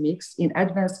policy mix in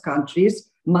advanced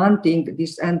countries mounting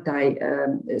this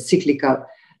anti-cyclical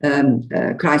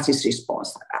crisis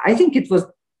response. I think it was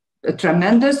a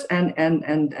tremendous and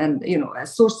a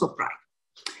source of pride.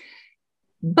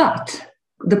 But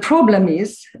the problem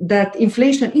is that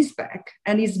inflation is back,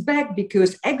 and is back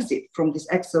because exit from these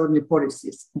extraordinary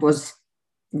policies was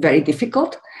very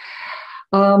difficult.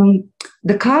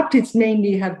 The culprits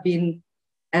mainly have been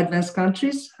advanced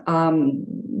countries,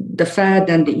 the Fed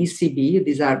and the ECB.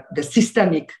 These are the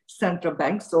systemic central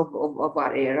banks of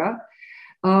our era.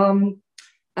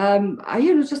 I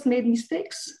just made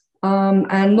mistakes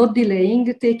and not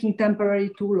delaying, taking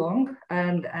temporarily too long,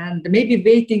 and maybe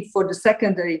waiting for the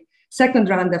second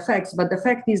round effects. But the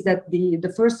fact is that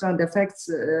the first round effects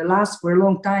last for a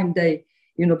long time. They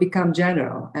become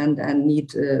general and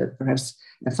need perhaps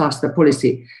a faster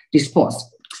policy response.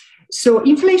 So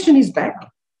inflation is back.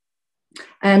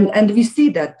 And we see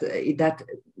that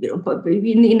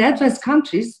in advanced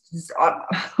countries,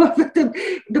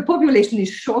 the population is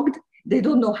shocked. They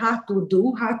don't know how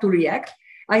to react.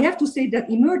 I have to say that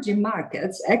emerging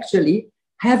markets actually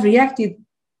have reacted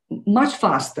much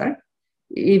faster.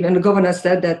 Even the governor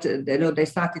said that they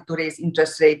started to raise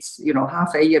interest rates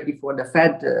half a year before the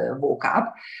Fed woke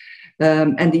up.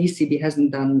 And the ECB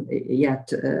hasn't done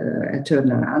yet a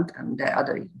turnaround, and there are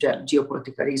other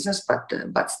geopolitical reasons,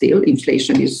 but still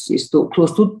inflation is still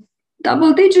close to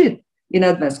double digit in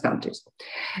advanced countries.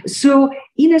 So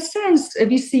in a sense,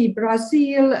 we see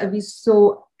Brazil, we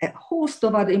saw a host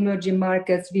of other emerging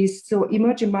markets, we saw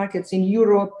emerging markets in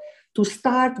Europe to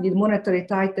start with monetary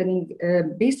tightening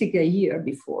basically a year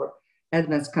before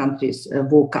advanced countries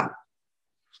woke up.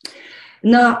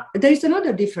 Now, there is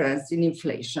another difference in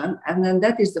inflation, and then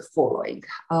that is the following,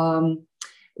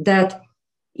 that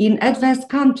in advanced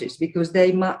countries, because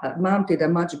they mounted a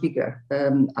much bigger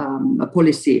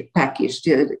policy package,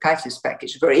 the crisis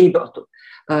package, were able to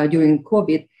during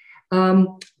COVID,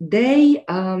 they,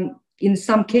 in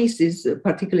some cases,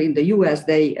 particularly in the US,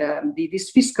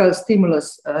 this fiscal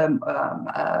stimulus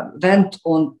went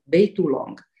on way too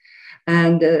long.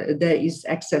 And there is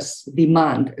excess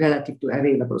demand relative to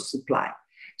available supply.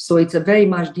 So it's a very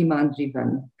much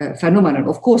demand-driven phenomenon.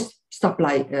 Of course,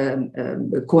 supply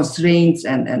constraints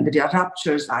and the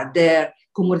ruptures are there.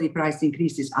 Commodity price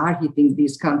increases are hitting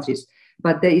these countries.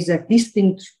 But there is a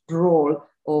distinct role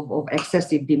of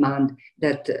excessive demand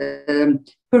that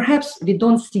perhaps we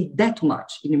don't see that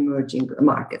much in emerging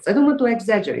markets. I don't want to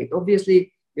exaggerate.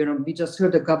 Obviously, We just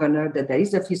heard the governor that there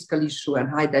is a fiscal issue and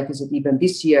high deficit even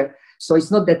this year. So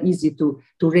it's not that easy to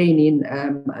rein in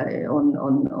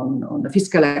on the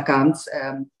fiscal accounts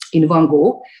in one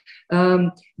go.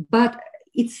 But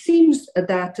it seems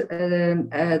that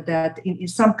that in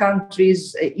some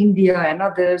countries, India and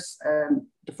others,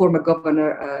 the former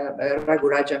governor Raghu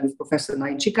Rajan, who's professor now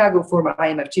in Chicago, former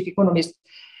IMF chief economist,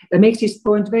 makes his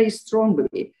point very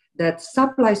strongly that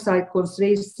supply side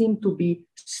constraints seem to be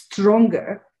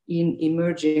stronger in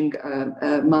emerging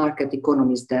market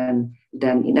economies than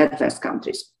in advanced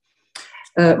countries.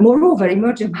 Moreover,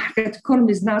 emerging market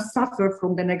economies now suffer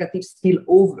from the negative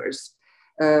spillovers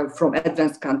from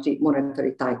advanced country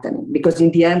monetary tightening, because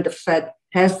in the end, the Fed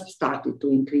has started to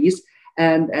increase,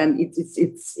 and this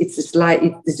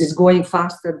is going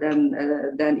faster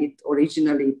than it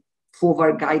originally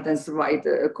forward guidance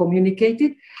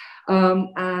communicated.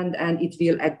 And it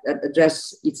will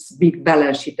address its big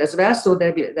balance sheet as well. So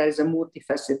there is a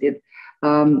multifaceted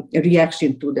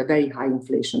reaction to the very high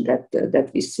inflation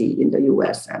that we see in the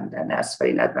US and elsewhere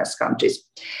in advanced countries.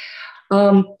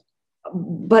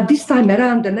 But this time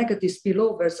around, the negative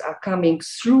spillovers are coming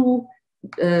through.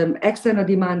 External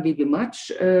demand will be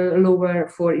much lower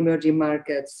for emerging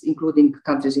markets, including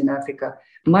countries in Africa,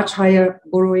 much higher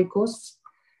borrowing costs,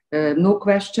 no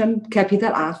question,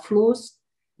 capital outflows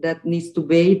that needs to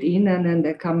wade in, and then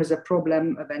there comes a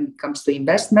problem when it comes to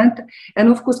investment. And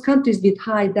of course, countries with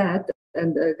high debt,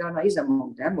 and Ghana is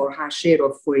among them, or high share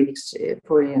of foreign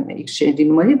exchange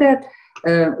in money debt,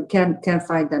 can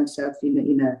find themselves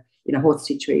in a hot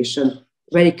situation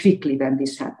very quickly when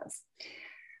this happens.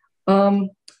 Now,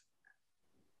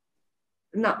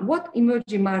 what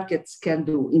emerging markets can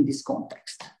do in this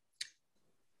context?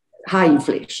 High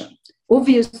inflation.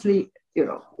 Obviously,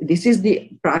 this is the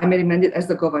primary mandate as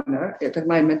the governor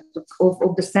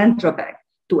of the central bank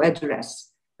to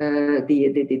address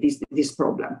this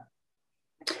problem.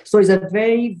 So it's a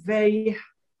very, very,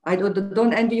 I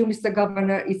don't envy you, Mr.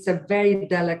 Governor. It's a very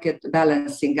delicate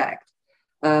balancing act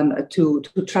to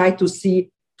try to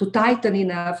tighten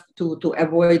enough to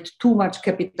avoid too much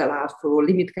capital outflow,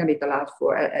 limit capital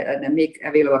outflow, and make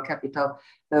available capital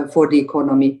for the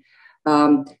economy.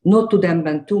 Not to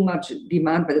dampen too much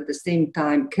demand, but at the same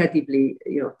time, credibly,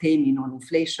 taming on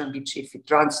inflation, which if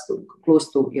it runs to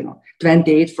close to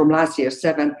 28 from last year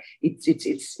 7,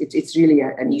 it's really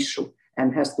an issue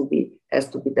and has to be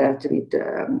dealt with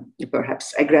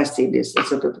perhaps aggressively.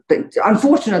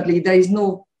 Unfortunately, there is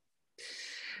no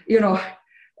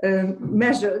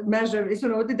measure.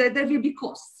 There will be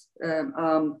costs.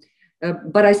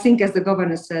 But I think, as the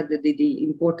governor said, that the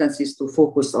importance is to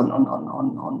focus on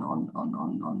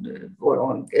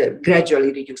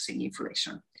gradually reducing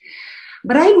inflation.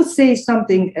 But I would say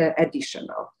something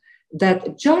additional,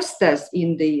 that just as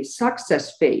in the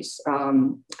success phase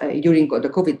during the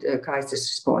COVID crisis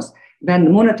response,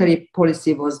 when monetary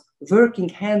policy was working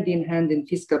hand in hand in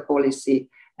fiscal policy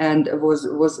and was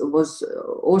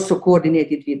also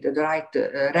coordinated with the right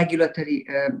regulatory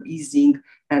easing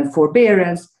and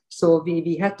forbearance. So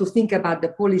we had to think about the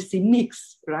policy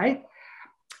mix, right?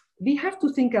 We have to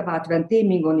think about, when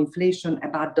taming on inflation,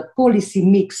 about the policy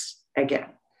mix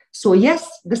again. So yes,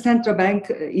 the central bank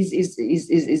is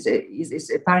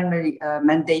apparently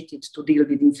mandated to deal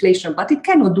with inflation, but it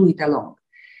cannot do it alone.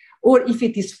 Or if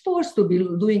it is forced to be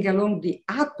doing alone, the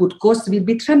output cost will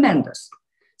be tremendous.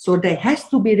 So there has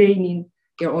to be reining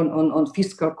on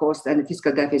fiscal cost and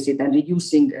fiscal deficit and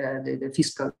reducing the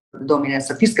fiscal dominance.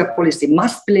 So fiscal policy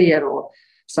must play a role,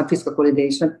 some fiscal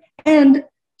coordination. And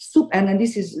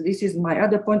this is my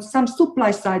other point, some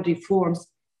supply side reforms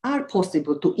are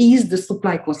possible to ease the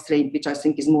supply constraint, which I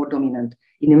think is more dominant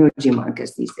in emerging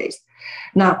markets these days.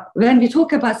 Now, when we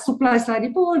talk about supply side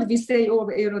reform, we say,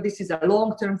 this is a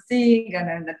long-term thing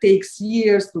and it takes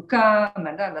years to come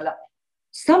and blah, blah, blah.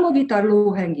 Some of it are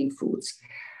low-hanging fruits.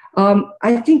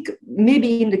 I think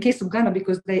maybe in the case of Ghana,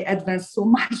 because they advanced so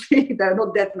much, there are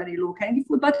not that many low-hanging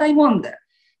fruits, but I wonder,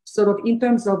 sort of in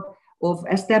terms of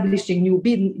establishing new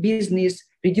business,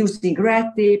 reducing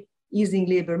red tape, easing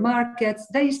labor markets,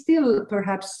 there is still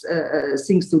perhaps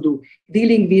things to do,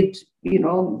 dealing with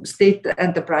state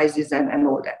enterprises and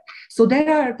all that. So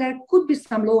there could be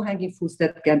some low-hanging fruits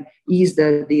that can ease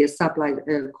the supply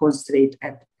constraint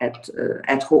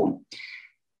at home.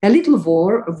 A little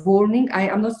warning, I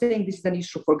am not saying this is an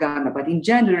issue for Ghana, but in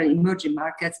general, emerging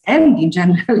markets and in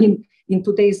general in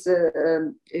today's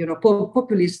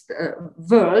populist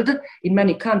world in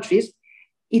many countries,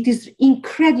 it is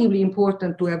incredibly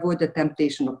important to avoid the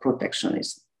temptation of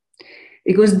protectionism.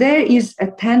 Because there is a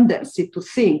tendency to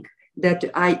think that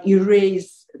I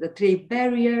erase the trade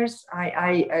barriers,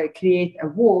 I create a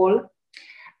wall,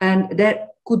 And there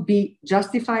could be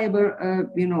justifiable,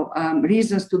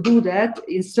 reasons to do that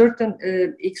in certain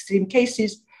extreme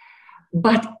cases.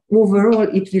 But overall,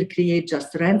 it will create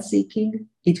just rent seeking.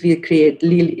 It will create,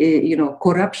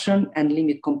 corruption and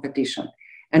limit competition.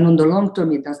 And on the long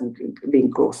term, it doesn't bring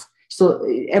growth. So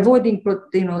avoiding,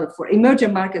 for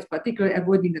emerging markets, particularly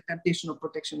avoiding the temptation of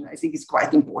protection, I think is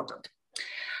quite important.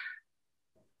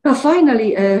 Now,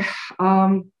 finally,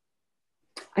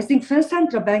 I think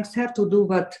central banks have to do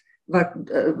what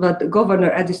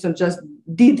Governor Addison just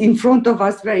did in front of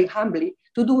us very humbly,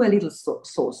 to do a little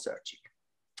soul searching.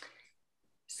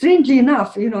 Strangely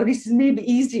enough, this is maybe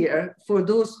easier for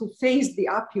those who face the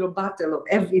uphill battle of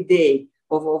every day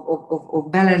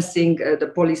of balancing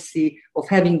the policy, of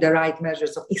having the right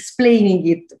measures, of explaining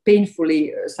it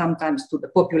painfully sometimes to the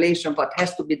population what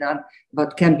has to be done,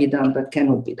 what can be done, what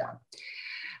cannot be done.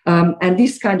 And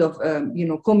this kind of,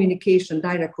 communication,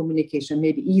 direct communication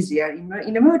may be easier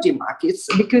in emerging markets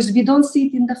because we don't see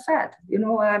it in the Fed.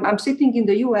 I'm sitting in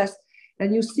the US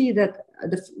and you see that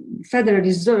the Federal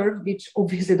Reserve, which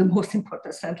obviously the most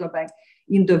important central bank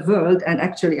in the world, and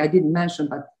actually I didn't mention,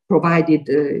 but provided,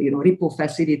 repo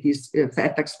facilities,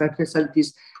 FX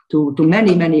facilities to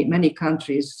many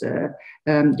countries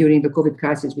during the COVID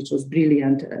crisis, which was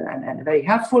brilliant and very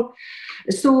helpful.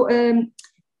 So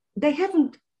they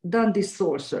haven't done this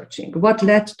soul searching, what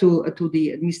led to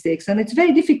the mistakes. And it's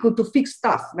very difficult to fix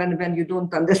stuff when you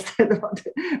don't understand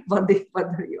what the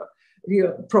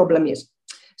real problem is.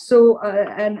 So,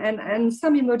 and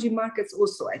some emerging markets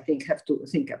also, I think, have to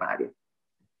think about it.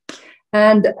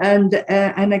 And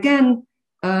again,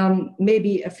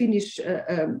 maybe finish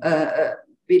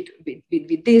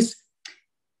with this,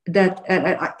 that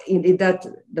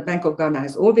the Bank of Ghana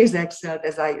has always excelled,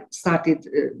 as I started,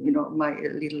 my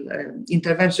little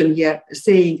intervention here,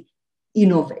 saying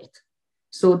innovate.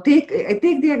 So take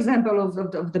the example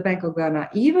of the Bank of Ghana.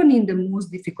 Even in the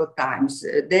most difficult times,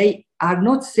 they are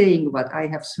not saying what I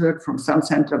have heard from some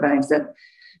central banks, that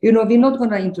we're not going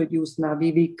to introduce now.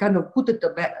 We kind of put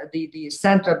the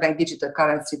central bank digital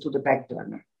currency to the back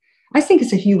burner. I think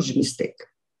it's a huge mistake,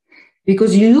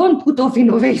 because you don't put off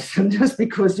innovation just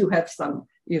because you have some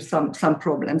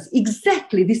problems.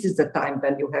 Exactly, this is the time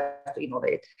when you have to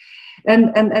innovate.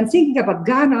 And thinking about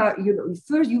Ghana,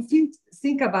 first you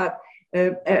think about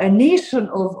a nation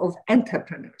of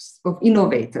entrepreneurs, of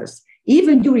innovators.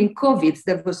 Even during COVID,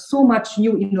 there was so much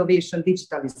new innovation,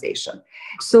 digitalization.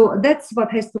 So that's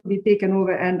what has to be taken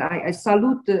over. And I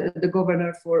salute the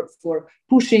governor for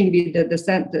pushing with the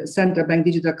central bank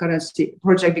digital currency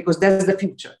project, because that's the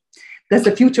future. That's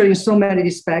the future in so many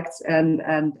respects, and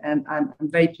I'm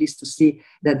very pleased to see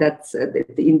that's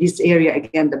in this area,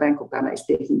 again, the Bank of Ghana is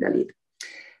taking the lead.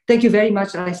 Thank you very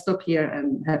much. I stop here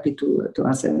and happy to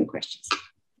answer any questions.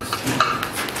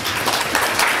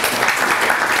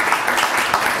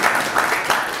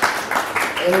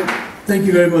 Thank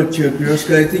you very much,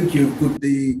 Piroska. I think you put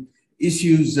the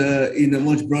issues in a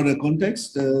much broader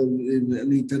context, in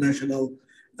an international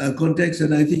context,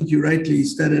 and I think you rightly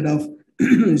started off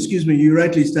excuse me, you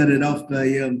rightly started off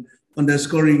by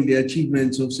underscoring the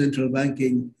achievements of central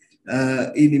banking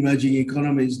in emerging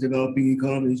economies, developing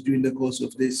economies during the course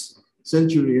of this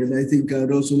century. And I think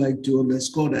I'd also like to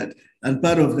underscore that. And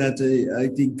part of that, I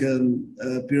think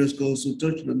Piroska also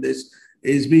touched on this,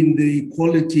 has been the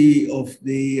quality of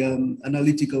the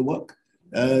analytical work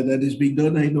that is being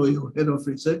done. I know your head of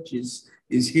research is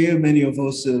here. Many of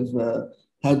us have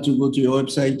had to go to your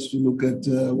website to look at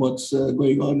what's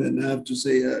going on, and I have to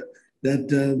say that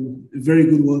very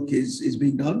good work is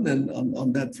being done and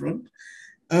on that front.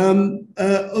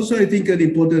 Also, I think an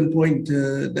important point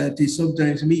that is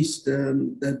sometimes missed,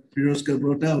 that Piroska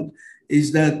brought out,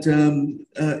 is that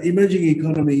emerging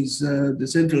economies, the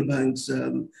central banks,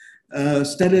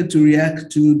 started to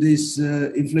react to these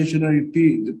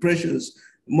inflationary pressures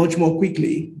much more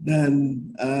quickly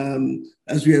than,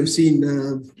 as we have seen,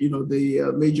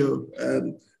 the major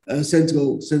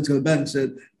central banks.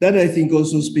 That, I think,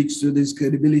 also speaks to this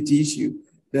credibility issue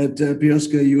that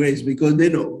Piroska you raised, because they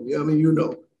know,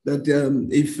 that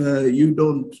if you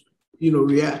don't,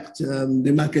 react,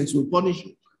 the markets will punish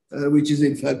you, which is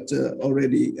in fact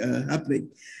already happening.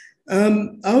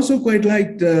 I also quite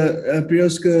liked,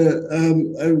 Piroska,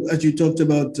 as you talked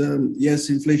about, yes,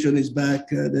 inflation is back.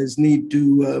 There's need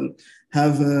to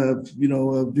have a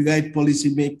right policy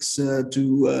mix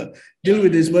to deal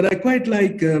with this. But I quite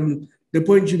like the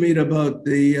point you made about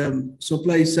the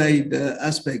supply side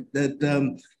aspect, that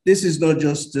this is not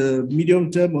just a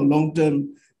medium-term or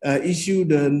long-term issue.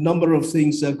 The number of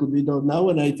things that could be done now,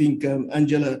 and I think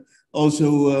Angela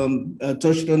also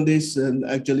touched on this and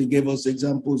actually gave us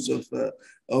examples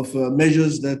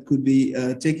measures that could be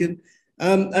taken.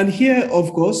 And here,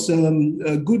 of course,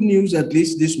 good news, at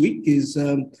least this week, is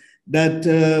that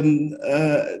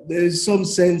there is some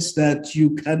sense that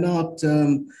you cannot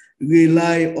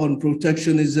rely on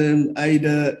protectionism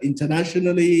either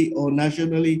internationally or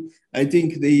nationally. I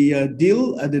think the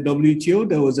deal at the WTO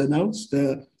that was announced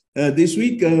this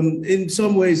week, in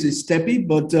some ways is tepid,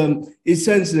 but it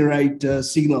sends the right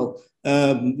signal,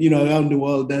 around the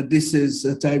world that this is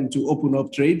a time to open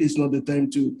up trade. It's not the time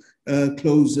to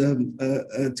close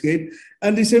trade.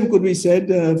 And the same could be said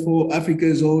for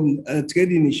Africa's own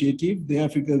trade initiative, the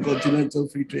African Continental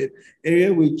Free Trade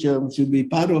Area, which should be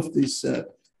part of this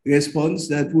response,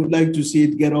 that would like to see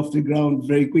it get off the ground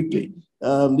very quickly,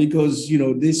 because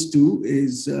this too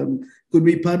is could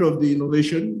be part of the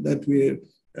innovation that we're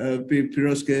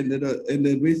Piroska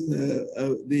ended with,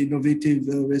 the innovative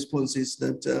responses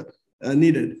that are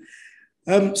needed.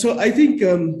 So I think,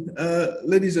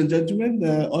 ladies and gentlemen,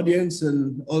 the audience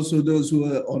and also those who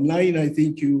are online, I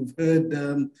think you've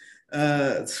heard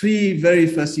three very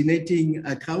fascinating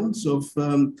accounts of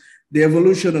the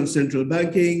evolution of central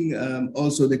banking,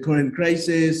 also the current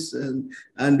crisis, and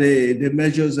the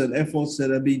measures and efforts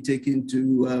that are being taken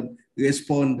to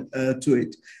respond to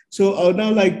it. So I would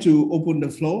now like to open the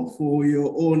floor for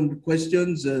your own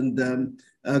questions and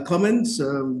comments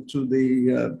to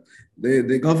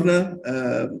the governor,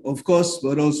 of course,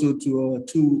 but also to our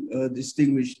two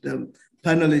distinguished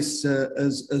panelists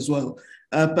as well.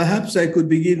 Perhaps I could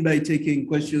begin by taking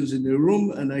questions in the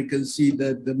room, and I can see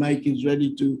that the mic is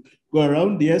ready to go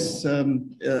around. Yes,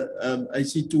 I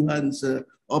see two hands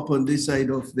up on this side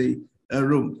of the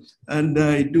room. And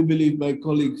I do believe my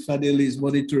colleague Fadil is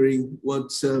monitoring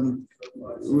what's,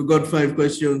 we've got 5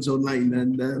 questions online,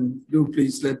 and do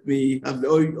please let me have,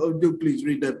 or do please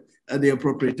read them at the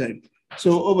appropriate time.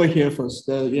 So over here first,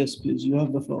 yes, please, you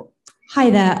have the floor. Hi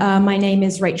there, my name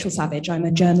is Rachel Savage. I'm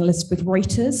a journalist with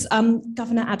Reuters.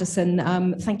 Governor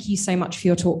Addison, thank you so much for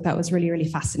your talk. That was really, really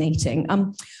fascinating.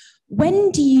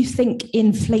 When do you think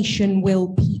inflation will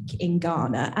peak in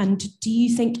Ghana? And do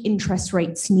you think interest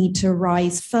rates need to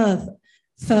rise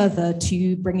further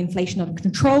to bring inflation under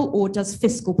control? Or does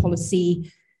fiscal policy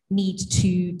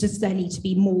does there need to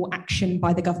be more action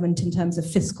by the government in terms of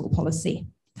fiscal policy?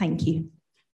 Thank you.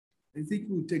 I think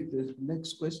we'll take the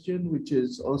next question, which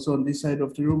is also on this side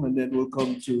of the room, and then we'll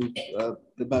come to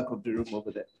the back of the room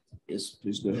over there. Yes,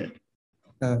 please go ahead.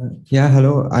 Yeah,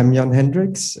 hello, I'm Jan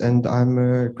Hendricks, and I'm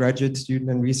a graduate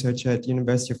student and researcher at the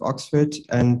University of Oxford.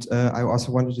 And I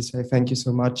also wanted to say thank you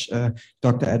so much,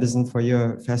 Dr. Addison, for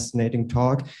your fascinating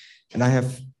talk. And I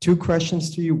have 2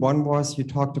 questions to you. One was, you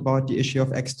talked about the issue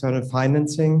of external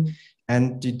financing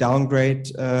and the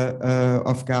downgrade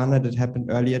of Ghana that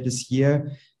happened earlier this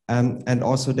year. And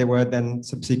also there were then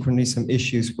subsequently some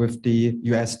issues with the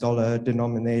US dollar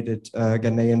denominated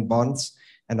Ghanaian bonds.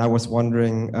 And I was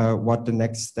wondering what the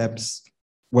next steps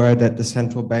were that the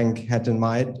central bank had in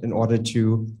mind in order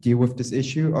to deal with this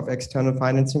issue of external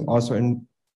financing, also in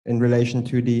relation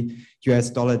to the US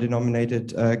dollar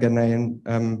denominated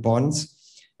Ghanaian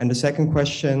bonds. And the second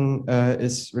question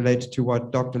is related to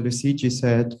what Dr. Lusigi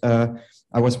said.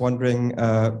 I was wondering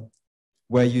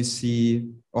where you see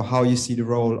or how you see the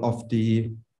role of the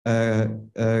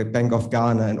Bank of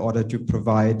Ghana in order to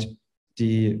provide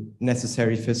the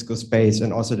necessary fiscal space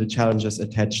and also the challenges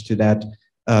attached to that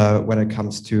when it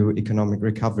comes to economic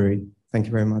recovery. Thank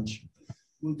you very much.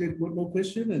 We'll take one more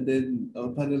question and then our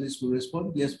panelists will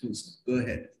respond. Yes, please, go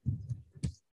ahead.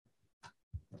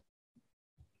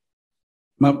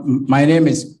 My name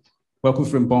is Kwaku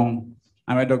Frimpong.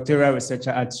 I'm a doctoral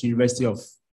researcher at the University of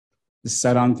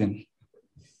Southampton.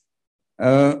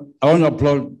 I want to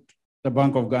applaud the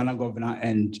Bank of Ghana governor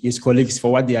and his colleagues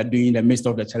for what they are doing in the midst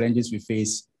of the challenges we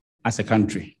face as a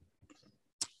country.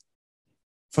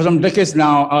 For some decades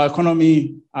now, our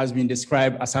economy has been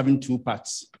described as having 2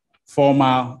 parts,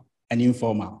 formal and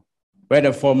informal, where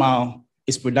the formal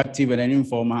is productive and the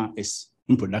informal is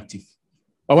unproductive.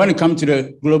 But when it comes to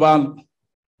the global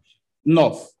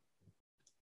north,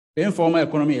 the informal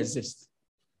economy exists,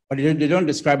 but they don't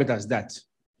describe it as that.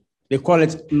 They call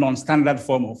it non-standard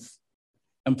form of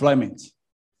employment.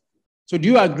 So do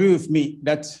you agree with me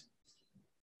that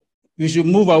we should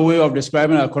move away of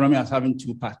describing our economy as having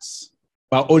 2 parts,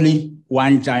 but only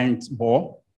one giant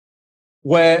ball,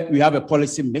 where we have a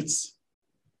policy mix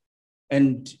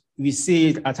and we see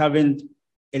it as having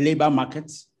a labor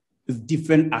market with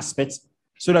different aspects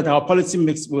so that our policy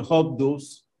mix will help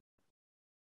those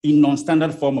in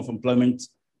non-standard form of employment,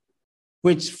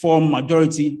 which form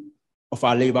majority of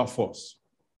our labor force?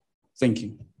 Thank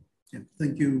you. Yeah,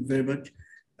 thank you very much.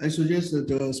 I suggest that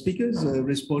the speakers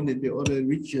respond in the order in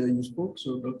which you spoke.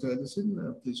 So Dr.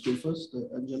 Addison, please go first,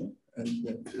 Angela, and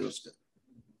then Piroska.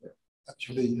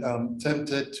 Actually, I'm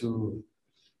tempted to,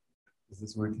 is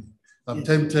this working? I'm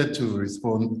tempted to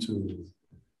respond to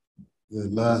the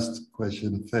last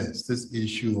question first, this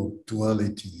issue of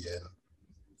duality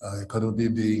and economy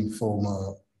being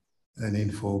formal and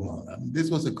informal. And this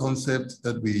was a concept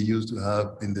that we used to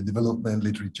have in the development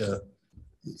literature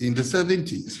in the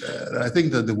 70s. I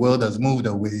think that the world has moved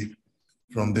away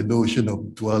from the notion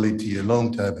of duality a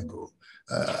long time ago.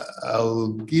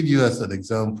 I'll give you as an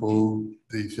example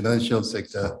the financial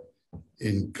sector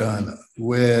in Ghana,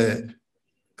 where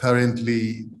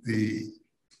currently the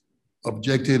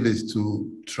objective is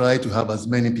to try to have as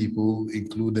many people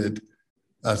included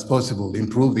as possible,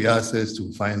 improve the access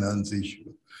to finance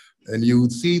issue. And you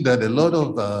would see that a lot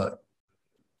of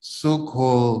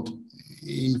so-called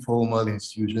informal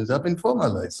institutions have been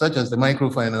formalized, such as the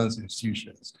microfinance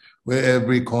institutions, where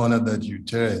every corner that you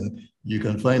turn, you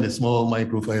can find a small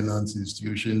microfinance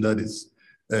institution that is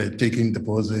taking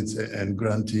deposits and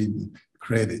granting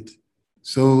credit.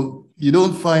 So you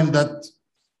don't find that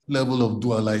level of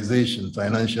dualization,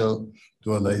 financial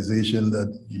dualization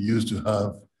that you used to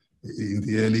have in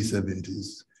the early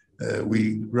 70s.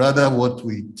 What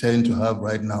we tend to have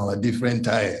right now are different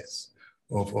tires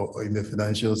in the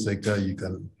financial sector. You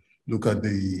can look at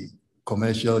the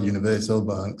commercial universal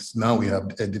banks. Now we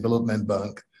have a development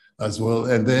bank as well.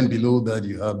 And then below that,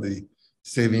 you have the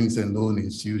savings and loan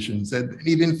institutions. And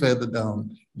even further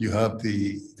down, you have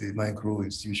the micro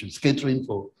institutions catering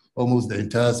for almost the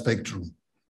entire spectrum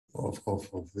of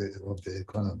the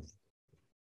economy.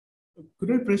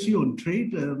 Could I press you on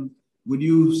trade? Would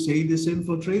you say the same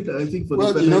for trade? I think for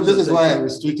well, this is why I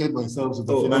restricted myself to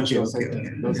the financial sector.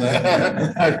 Because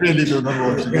I really do not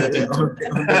want to get into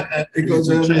because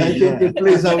I think it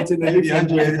plays out in a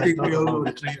different way. I think we all know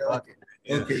the trade.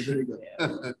 Okay, very good.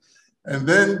 And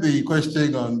then the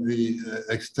question on the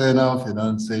external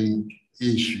financing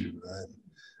issue.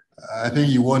 I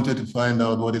think you wanted to find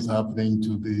out what is happening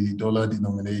to the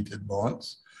dollar-denominated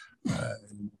bonds.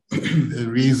 The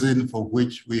reason for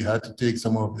which we had to take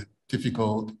some of the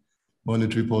difficult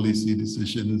monetary policy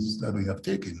decisions that we have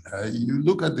taken. You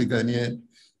look at the Ghanaian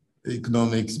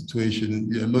economic situation,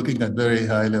 you're looking at very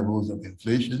high levels of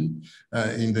inflation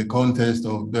in the context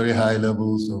of very high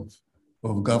levels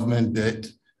of government debt,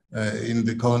 in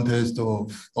the context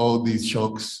of all these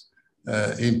shocks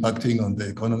impacting on the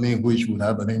economy, which would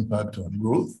have an impact on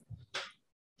growth.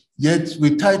 Yet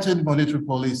we tightened monetary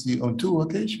policy on 2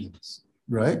 occasions,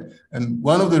 right? And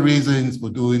one of the reasons for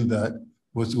doing that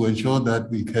was to ensure that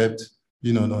we kept,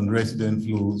 non-resident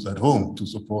flows at home to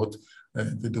support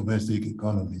the domestic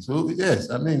economy. So yes,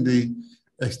 I mean, the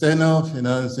external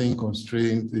financing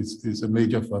constraint is a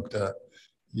major factor,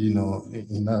 in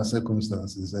our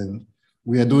circumstances. And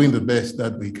we are doing the best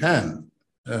that we can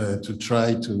to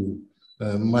try to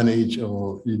manage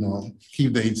or,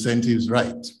 keep the incentives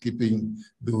right, keeping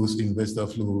those investor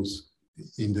flows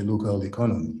in the local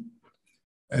economy.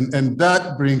 And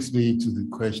that brings me to the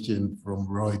question from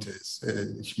Reuters.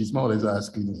 She's more or less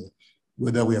asking me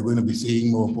whether we are going to be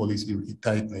seeing more policy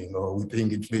tightening or we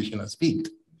think inflation has peaked.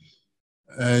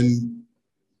 And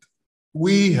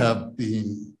we have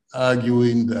been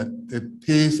arguing that the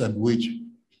pace at which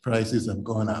prices have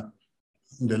gone up,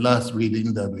 in the last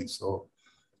reading that we saw,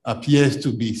 appears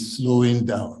to be slowing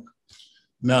down.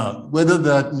 Now, whether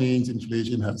that means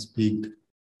inflation has peaked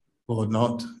or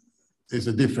not is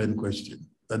a different question.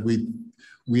 But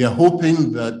we are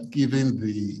hoping that given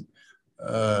the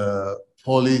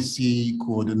policy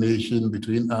coordination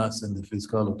between us and the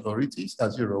fiscal authorities,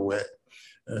 as you're aware,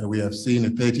 we have seen a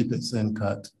 30%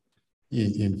 cut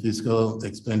in fiscal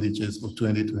expenditures for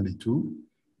 2022.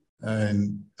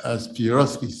 And as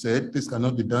Piroska said, this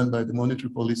cannot be done by the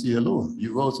monetary policy alone.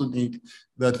 You also need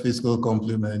that fiscal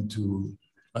complement to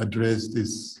address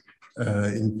this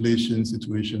inflation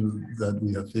situation that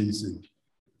we are facing.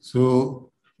 So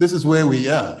this is where we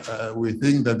are. We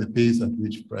think that the pace at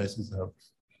which prices are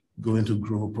going to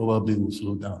grow probably will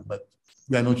slow down, but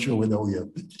we are not sure whether we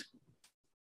have peaked.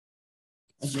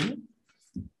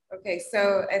 Okay,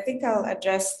 so I think I'll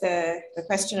address the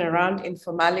question around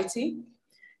informality.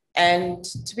 And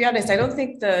to be honest, I don't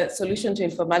think the solution to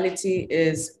informality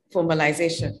is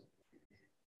formalization,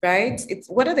 right?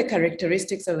 What are the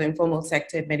characteristics of the informal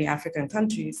sector in many African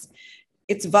countries?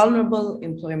 It's vulnerable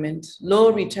employment,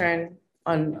 low return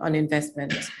on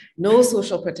investment, no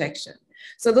social protection.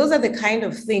 So those are the kind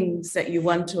of things that you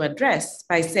want to address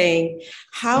by saying,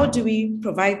 how do we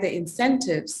provide the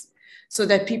incentives so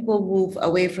that people move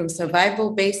away from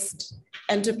survival-based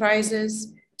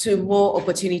enterprises to more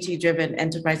opportunity-driven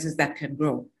enterprises that can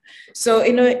grow. So,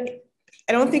 you know,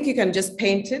 I don't think you can just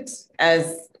paint it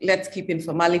as let's keep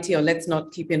informality or let's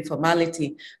not keep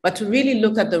informality, but to really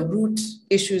look at the root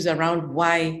issues around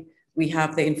why we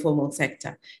have the informal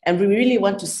sector. And we really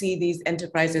want to see these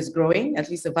enterprises growing, at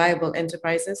least the viable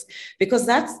enterprises, because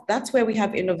that's where we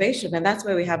have innovation and that's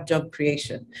where we have job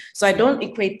creation. So I don't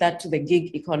equate that to the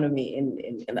gig economy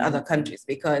in other countries,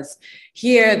 because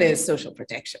here there's social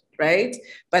protection, right?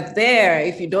 But there,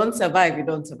 if you don't survive, you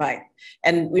don't survive.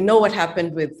 And we know what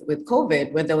happened with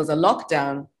COVID, when there was a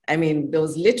lockdown. I mean, there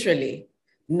was literally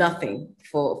nothing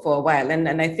for a while.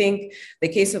 And I think the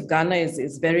case of Ghana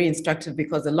is very instructive,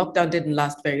 because the lockdown didn't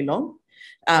last very long.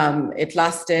 It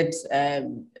lasted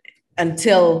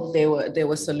until there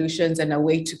were solutions and a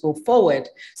way to go forward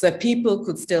so that people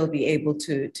could still be able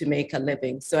to make a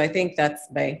living. So I think that's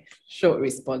my short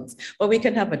response, but we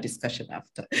can have a discussion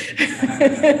after.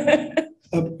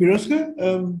 Piroska,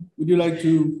 would you like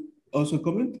to also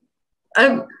comment?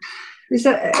 These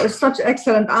are such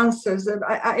excellent answers.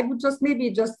 I would just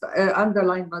maybe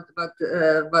underline what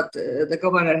the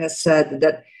governor has said,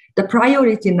 that the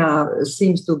priority now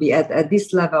seems to be at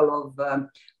this level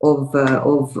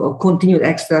of continued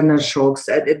external shocks,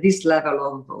 at this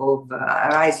level of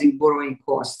rising borrowing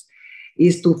costs,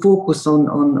 is to focus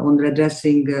on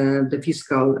redressing the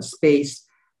fiscal space.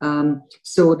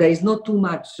 So there is not too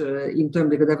much in terms,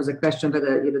 because there was a question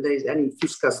whether there is any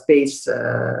fiscal space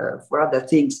for other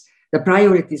things. The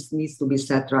priorities needs to be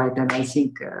set right, and I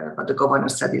think what the governor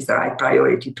said is the right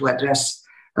priority to address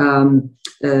the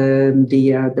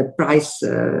price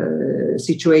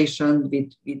situation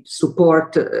with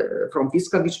support from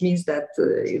fiscal, which means that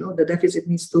the deficit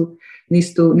needs to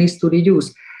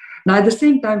reduce. Now, at the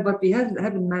same time, what we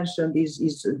haven't mentioned is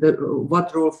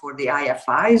what role for the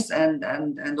IFIs, and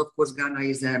of course Ghana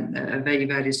is a very,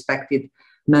 very respected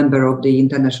member of the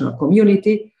international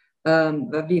community.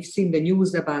 But we've seen the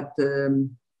news about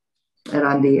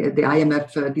around the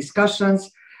IMF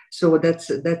discussions, so that's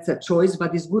a choice.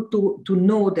 But it's good to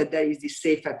know that there is this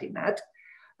safety net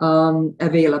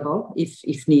available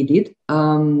if needed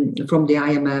from the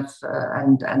IMF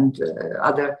and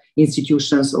other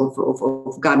institutions of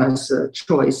Ghana's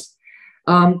choice.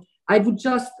 I would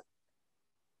just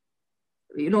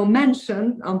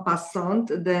mention en passant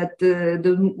that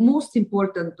the most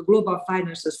important global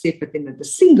financial safety net, the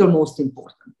single most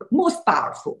important, but most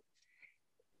powerful,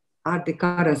 are the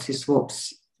currency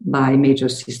swaps by major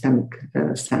systemic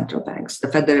central banks, the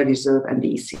Federal Reserve and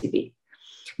the ECB.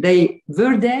 They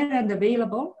were there and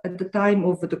available at the time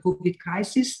of the COVID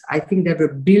crisis. I think they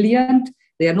were brilliant.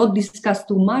 They are not discussed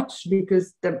too much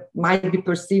because they might be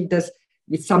perceived as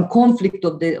with some conflict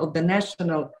of the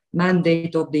national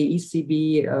mandate of the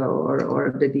ECB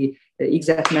or the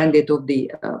exact mandate of the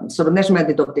national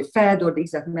mandate of the Fed or the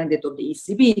exact mandate of the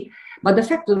ECB. But the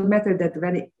fact of the matter that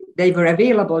when they were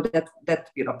available, that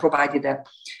provided a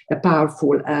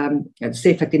powerful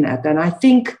safety net. And I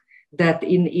think that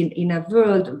in a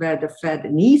world where the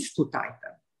Fed needs to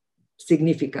tighten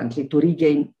significantly to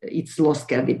regain its lost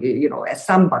credibility, a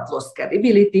somewhat lost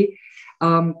credibility,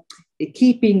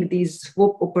 keeping these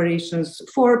swap operations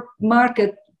for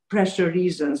market pressure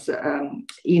reasons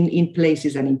in place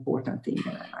is an important thing.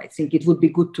 I think it would be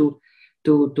good to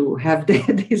have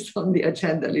this on the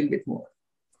agenda a little bit more.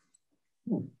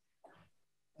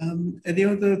 Any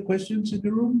other questions in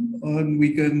the room? Or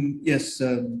we can, yes,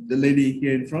 the lady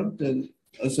here in front and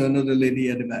also another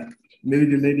lady at the back. Maybe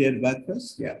the lady at the back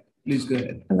first. Yeah, please go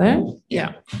ahead. Hello.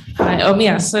 Yeah.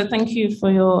 Hi. So thank you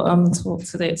for your talk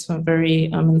today. It's been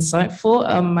very insightful.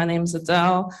 My name is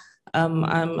Adele. I'm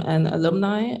an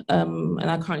alumni and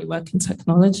I currently work in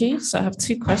technology. So I have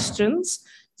two questions.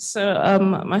 So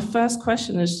my first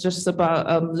question is just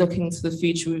about looking to the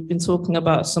future. We've been talking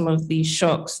about some of the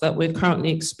shocks that we're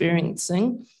currently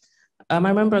experiencing. I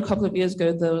remember a couple of years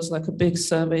ago, there was like a big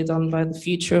survey done by the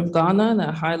Future of Ghana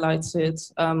that highlighted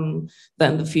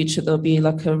that in the future, there'll be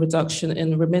like a reduction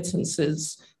in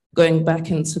remittances going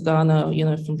back into Ghana,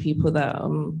 from people that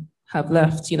have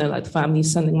left, like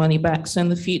families sending money back. So in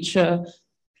the future,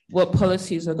 what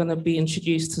policies are going to be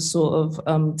introduced to sort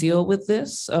of deal with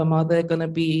this? Are there going to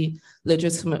be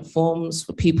legitimate forms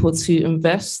for people to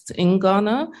invest in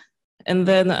Ghana? And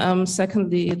then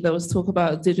secondly, there was talk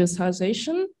about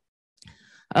digitization.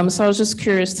 So I was just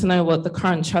curious to know what the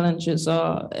current challenges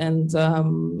are and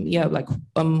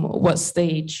what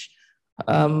stage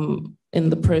in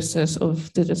the process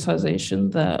of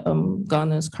digitization that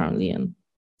Ghana is currently in.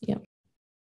 Yeah.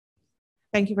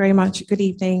 Thank you very much. Good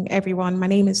evening, everyone. My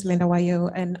name is Linda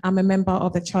Wayo, and I'm a member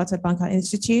of the Chartered Banker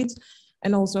Institute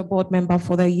and also a board member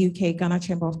for the UK Ghana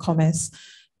Chamber of Commerce.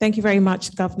 Thank you very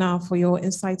much, Governor, for your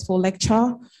insightful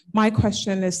lecture. My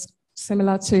question is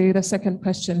similar to the second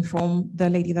question from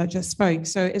the lady that just spoke.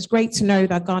 So it's great to know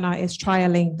that Ghana is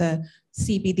trialing the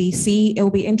CBDC. It will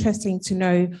be interesting to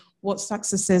know what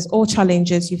successes or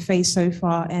challenges you face so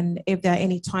far, and if there are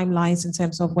any timelines in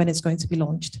terms of when it's going to be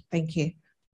launched. Thank you.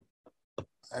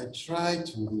 I try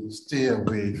to stay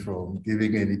away from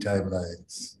giving any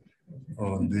timelines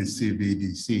on the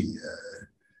CBDC.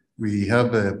 We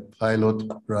have a pilot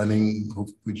running,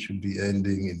 which should be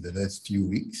ending in the next few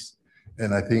weeks.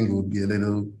 And I think it will be a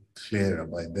little clearer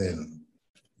by then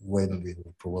when we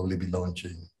will probably be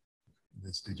launching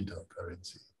this digital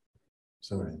currency.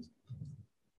 Sorry.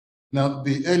 Now,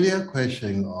 the earlier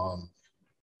question on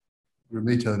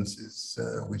remittances,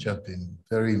 which have been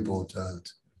very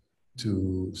important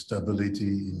to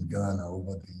stability in Ghana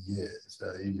over the years.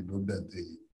 If you looked at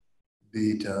the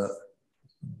data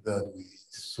that we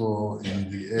saw in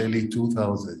the early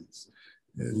 2000s,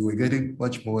 we were getting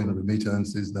much more in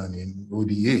remittances than in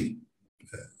ODA.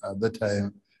 At that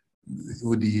time, the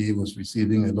ODA was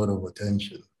receiving a lot of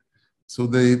attention. So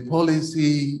the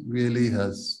policy really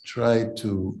has tried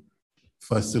to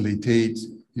facilitate,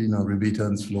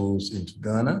 remittance flows into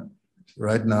Ghana.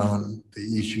 Right now,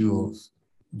 the issue of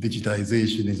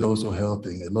digitization is also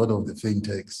helping. A lot of the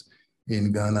fintechs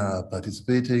in Ghana are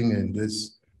participating in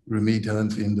this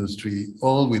remittance industry,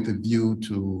 all with a view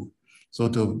to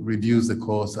sort of reduce the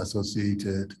costs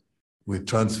associated with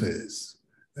transfers.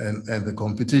 And the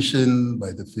competition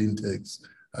by the fintechs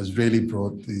has really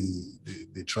brought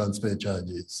the transfer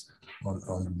charges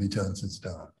on remittances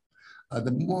down. At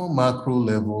the more macro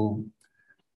level,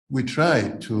 we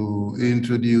tried to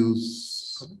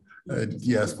introduce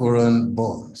diasporan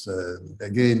bonds.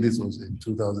 Again, this was in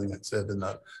 2007.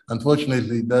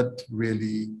 Unfortunately, that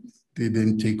really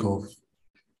didn't take off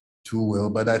too well,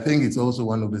 but I think it's also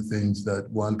one of the things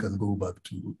that one can go back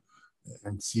to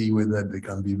and see whether they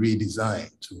can be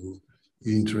redesigned to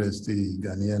interest the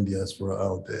Ghanaian diaspora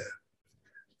out there.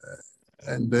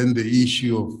 And then the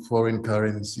issue of foreign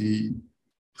currency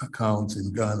accounts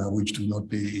in Ghana, which do not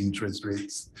pay interest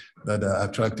rates that are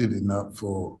attractive enough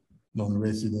for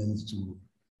non-residents to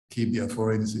keep their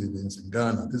foreign savings in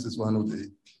Ghana. This is one of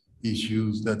the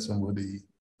issues that somebody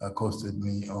accosted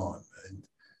me on. And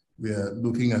we are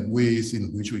looking at ways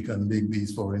in which we can make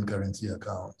these foreign currency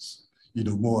accounts,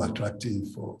 more attractive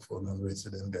for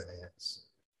non-resident Ghanaians.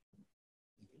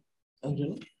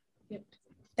 Angela? Yep.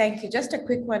 Thank you. Just a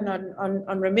quick one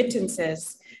on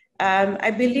remittances.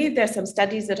 I believe there are some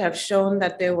studies that have shown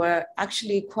that they were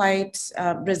actually quite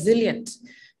resilient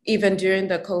even during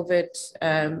the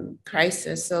COVID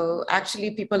crisis. So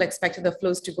actually people expected the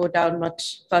flows to go down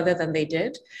much further than they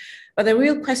did. But the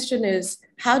real question is,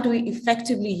 how do we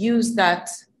effectively use that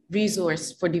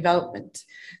resource for development?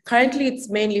 Currently, it's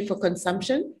mainly for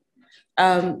consumption.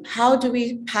 How do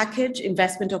we package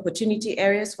investment opportunity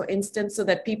areas, for instance, so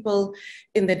that people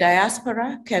in the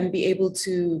diaspora can be able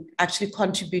to actually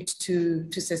contribute to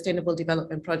sustainable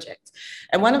development projects?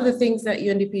 And one of the things that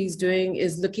UNDP is doing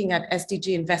is looking at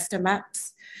SDG investor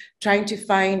maps, trying to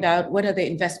find out what are the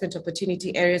investment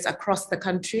opportunity areas across the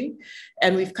country.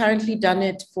 And we've currently done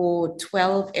it for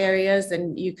 12 areas,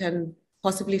 and you can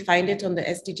possibly find it on the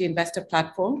SDG Investor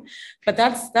platform. But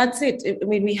that's it. I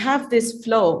mean, we have this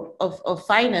flow of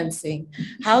financing.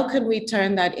 How can we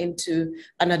turn that into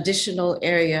an additional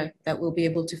area that will be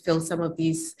able to fill some of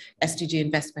these SDG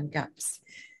investment gaps?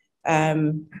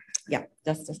 Yeah,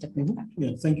 that's just a quick back.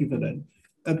 Yeah, thank you for that.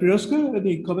 Piroska,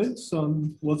 any comments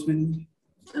on what's been?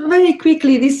 Very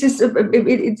quickly, this is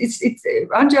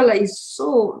Angela is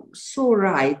so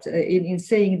right in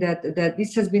saying that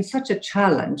this has been such a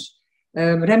challenge.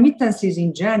 Remittances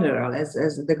in general, as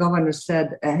the governor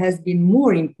said, has been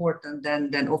more important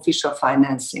than official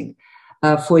financing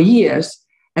for years,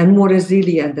 and more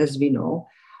resilient, as we know.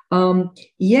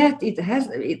 Yet it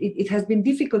has been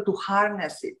difficult to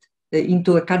harness it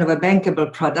into a kind of a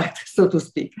bankable product, so to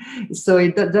speak.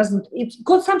 So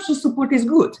consumption support is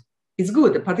good. It's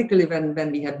good, particularly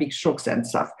when we have big shocks and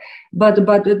stuff, but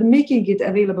making it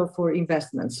available for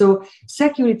investment. So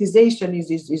securitization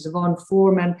is one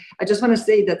form, and I just want to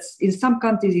say that in some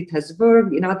countries it has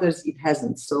worked, in others it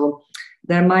hasn't. So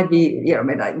there might be,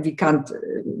 we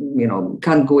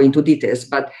can't go into details,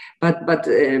 but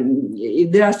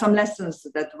there are some lessons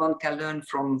that one can learn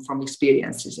from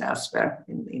experiences elsewhere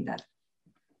in that.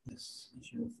 Yes.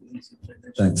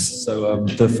 Thanks. So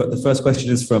the first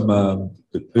question is from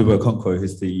Uwe Okonkwo,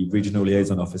 who's the Regional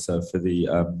Liaison Officer for the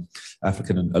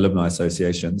African Alumni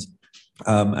Associations.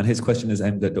 And his question is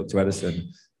aimed at Dr.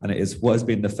 Addison, and it is, what has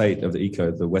been the fate of the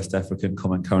ECO, the West African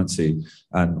Common Currency,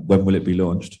 and when will it be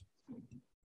launched?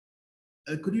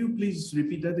 Could you please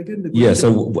repeat that again? Yeah,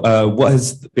 so what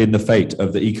has been the fate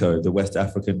of the ECO, the West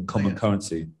African Common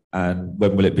Currency, and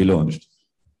when will it be launched?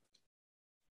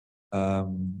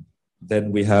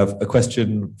 Then we have a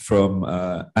question from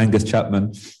Angus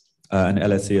Chapman, an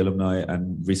LSE alumni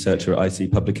and researcher at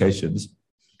IC Publications,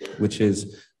 which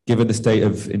is, given the state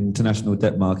of international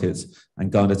debt markets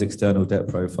and Ghana's external debt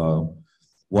profile,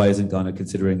 why isn't Ghana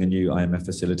considering a new IMF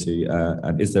facility,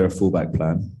 and is there a fallback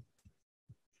plan?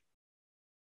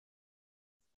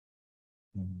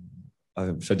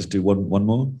 Should I just do one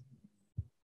more?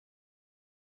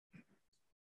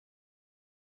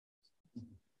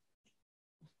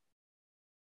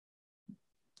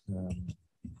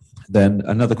 Then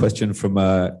another question from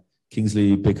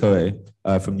Kingsley Bikoe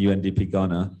from UNDP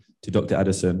Ghana to Dr.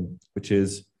 Addison, which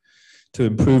is, to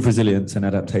improve resilience and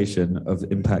adaptation of the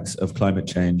impacts of climate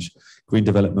change, green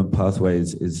development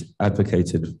pathways is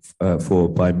advocated for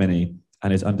by many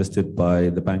and is understood by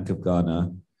the Bank of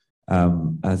Ghana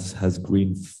is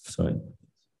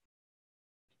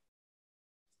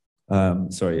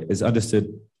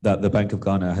understood that the Bank of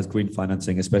Ghana has green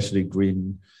financing, especially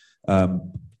green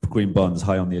bonds,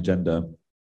 high on the agenda.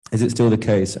 Is it still the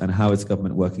case, and how is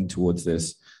government working towards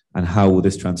this, and how will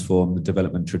this transform the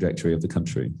development trajectory of the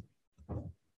country?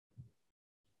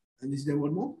 And is there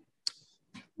one more?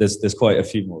 There's quite a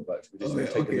few more, but we I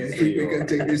think we can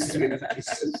take this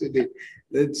today.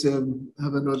 Let's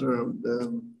have another round.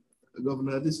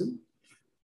 Governor Addison.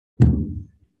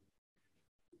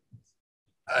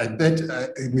 I bet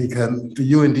we can.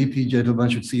 The UNDP gentleman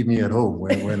should see me at home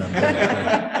when I'm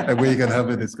there, and we can have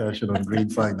a discussion on green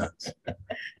finance.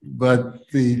 But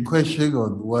the question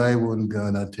on why won't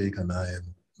Ghana take an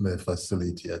IMF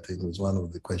facility, I think, was one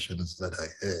of the questions that I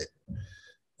heard.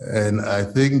 And I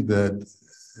think that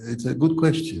it's a good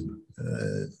question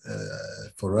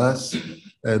for us.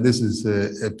 This is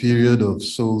a period of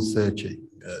soul searching,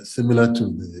 similar to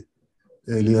the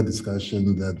earlier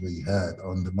discussion that we had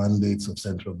on the mandates of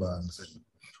central banks and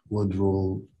what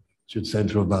role should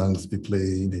central banks be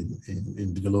playing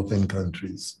in developing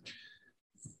countries.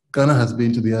 Ghana has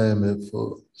been to the IMF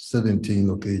for 17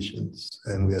 occasions,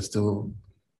 and we are still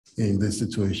in this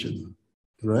situation,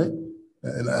 right?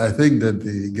 And I think that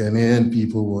the Ghanaian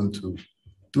people want to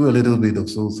do a little bit of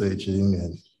soul searching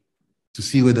and to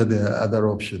see whether there are other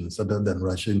options other than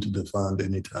rushing to the fund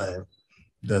anytime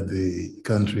that the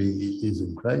country is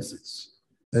in crisis.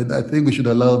 And I think we should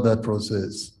allow that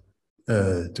process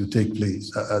to take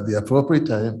place. At the appropriate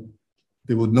time,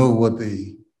 they would know what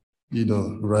the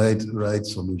right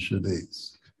solution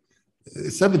is.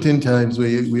 17 times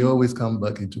we always come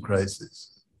back into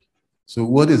crisis. So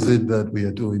what is it that we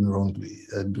are doing wrongly?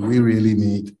 And do we really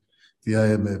need the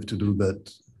IMF to do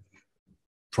that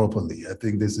properly? I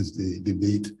think this is the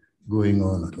debate going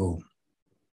on at home.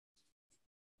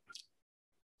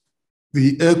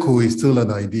 The ECO is still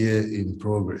an idea in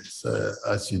progress.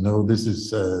 As you know, this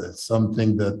is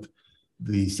something that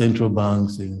the central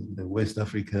banks in the West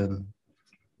African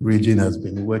region has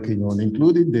been working on,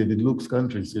 including David Luke's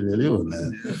country, Sierra Leone,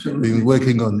 been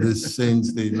working on this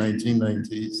since the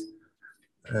 1990s.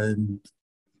 And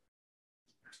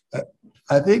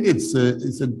I think it's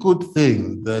a good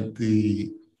thing that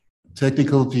the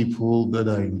technical people that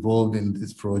are involved in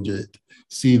this project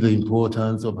see the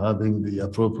importance of having the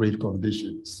appropriate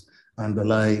conditions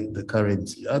underlie the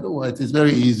currency. Otherwise, it's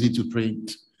very easy to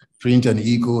print an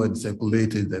ECO and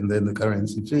circulate it, and then the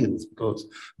currency fails because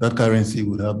that currency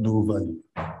would have no value.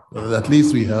 But at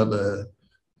least we have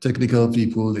technical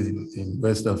people in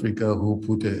West Africa who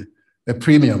put a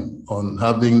premium on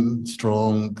having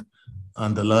strong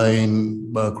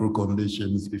underlying macro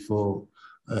conditions before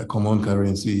common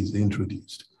currency is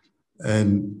introduced.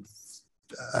 And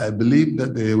I believe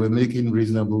that they were making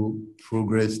reasonable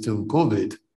progress till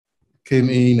COVID came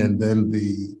in, and then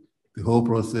the whole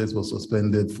process was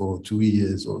suspended for 2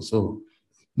 years or so.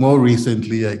 More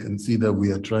recently, I can see that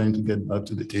we are trying to get back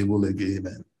to the table again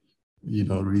and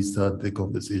restart the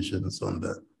conversations on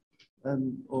that.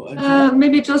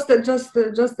 Maybe just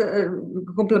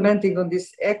complementing on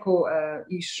this ECO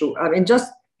issue. I mean,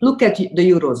 just look at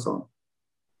the Eurozone.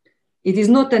 It is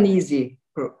not an easy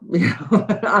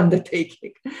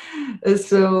undertaking.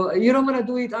 So you don't want to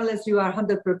do it unless you are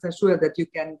 100% sure that you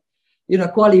can,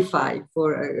 qualify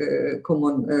for a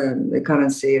common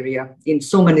currency area in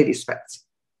so many respects.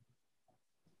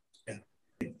 Yeah.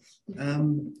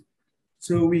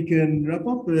 So we can wrap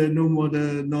up.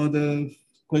 No other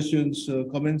questions,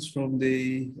 comments from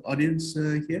the audience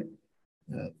here.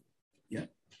 Yeah.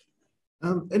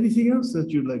 Anything else that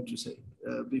you'd like to say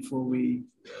before we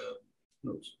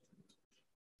close?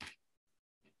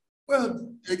 Well,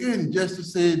 again, just to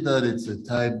say that it's a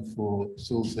time for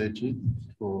soul searching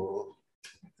for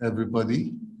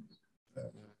everybody.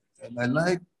 And I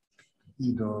like,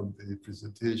 the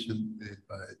presentation made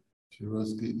by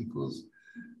Piroska, because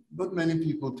not many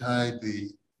people tie the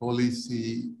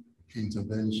policy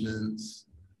interventions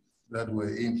that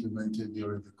were implemented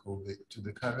during the COVID to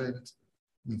the current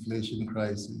inflation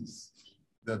crisis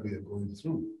that we are going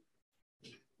through.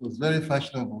 It was very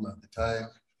fashionable at the time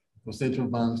for central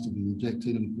banks to be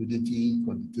injecting liquidity,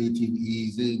 quantitative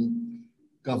easing,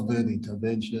 government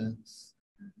interventions.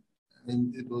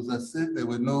 And it was as if there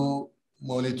were no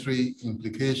monetary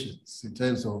implications in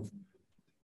terms of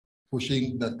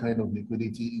pushing that kind of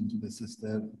liquidity into the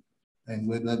system and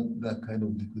whether that kind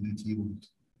of liquidity would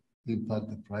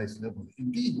impact the price level.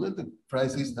 Indeed, when the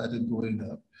prices started going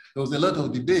up, there was a lot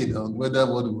of debate on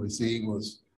whether what we were seeing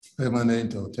was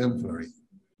permanent or temporary.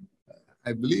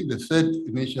 I believe the Fed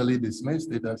initially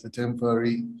dismissed it as a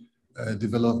temporary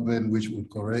development which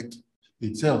would correct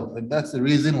itself. And that's the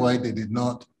reason why they did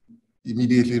not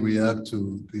immediately react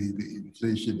to the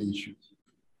inflation issue.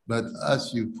 But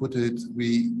as you put it,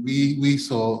 we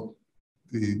saw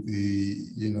the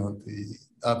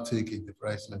uptake in the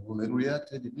price level and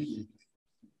reacted immediately.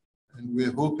 And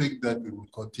we're hoping that we will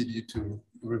continue to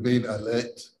remain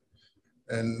alert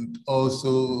and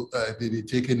also be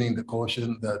taking in the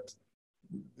caution that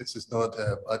this is not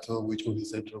a battle which only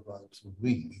central banks will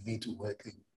win. We need to work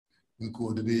in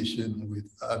coordination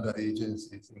with other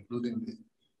agencies, including the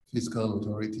fiscal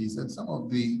authorities and some of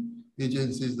the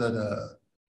agencies that are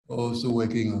also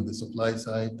working on the supply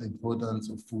side, the importance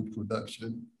of food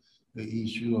production, the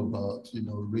issue about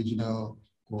regional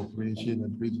cooperation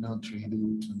and regional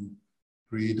trading to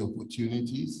create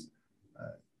opportunities.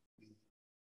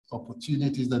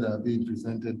 Opportunities that are being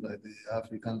presented by the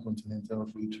African Continental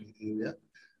Free Trade Area.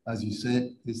 As you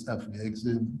said, this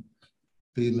FLIA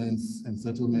payments and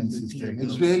settlement system.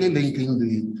 It's really linking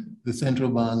the central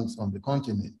banks on the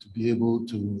continent to be able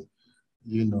to,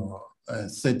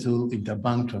 settle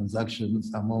interbank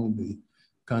transactions among the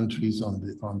countries on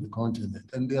the continent.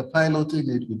 And they are piloting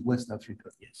it with West Africa.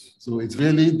 Yes. So it's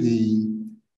really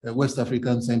the West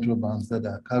African central banks that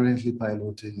are currently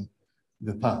piloting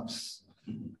the PAPs.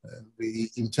 The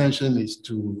intention is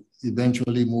to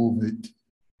eventually move it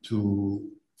to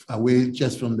away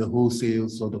just from the wholesale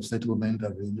sort of settlement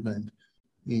arrangement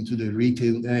into the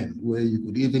retail end, where you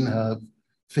could even have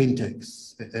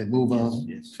fintechs and mobile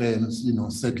firms,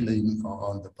 settling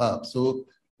on the PAP. So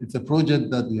it's a project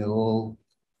that we are all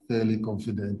fairly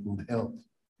confident will help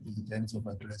in terms of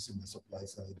addressing the supply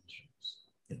side issues.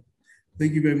 Yeah.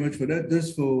 Thank you very much for that.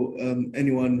 Just for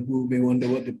anyone who may wonder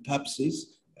what the PAPS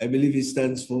is, I believe it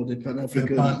stands for the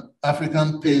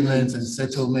Pan-African Payments and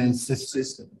Settlement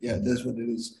System. Yeah, that's what it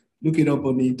is. Look it up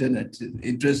on the internet.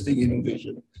 Interesting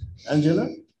innovation. Angela?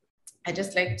 I'd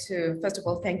just like to, first of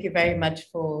all, thank you very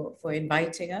much for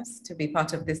inviting us to be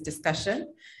part of this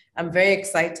discussion. I'm very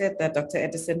excited that Dr.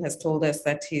 Addison has told us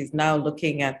that he's now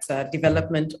looking at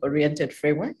development-oriented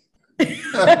framework.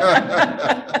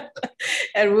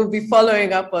 And we'll be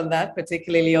following up on that,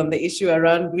 particularly on the issue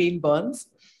around green bonds.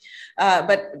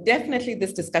 But definitely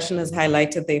this discussion has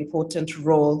highlighted the important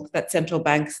role that central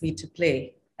banks need to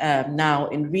play now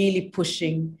in really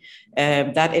pushing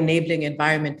that enabling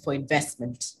environment for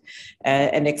investment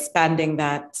and expanding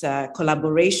that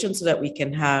collaboration so that we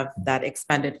can have that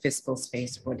expanded fiscal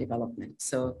space for development.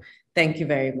 So thank you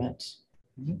very much.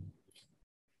 Mm-hmm.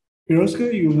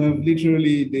 Piroska, you have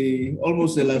literally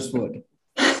almost the last word.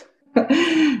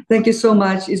 Thank you so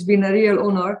much. It's been a real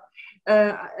honor.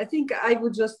 I think I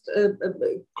would just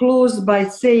close by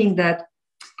saying that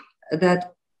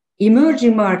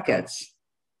emerging markets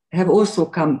have also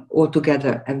come all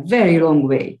together a very long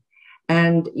way.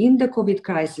 And in the COVID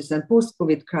crisis and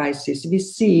post-COVID crisis, we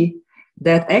see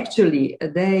that actually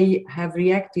they have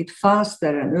reacted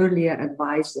faster and earlier and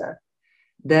wiser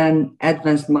than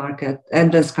advanced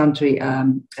country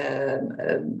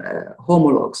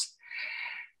homologues.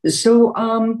 So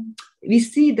we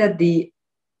see that the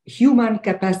human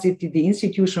capacity, the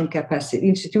institutional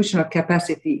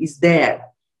capacity is there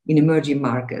in emerging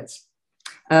markets.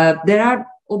 There are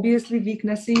obviously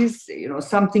weaknesses,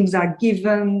 some things are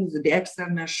given, the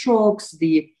external shocks,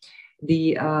 the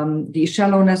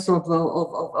shallowness of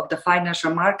the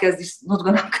financial markets is not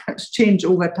going to change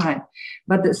over time.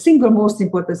 But the single most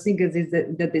important thing is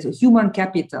that there's a human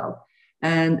capital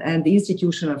and the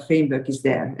institutional framework is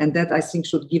there. And that I think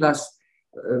should give us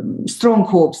strong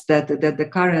hopes that the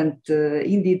current,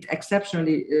 indeed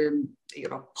exceptionally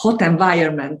hot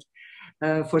environment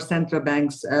for central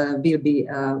banks will be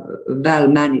well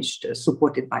managed,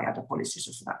 supported by other policies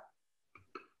as well.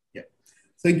 Yeah,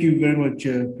 Thank you very much,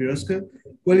 Piroska.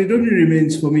 Well, it only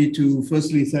remains for me to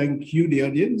firstly thank you, the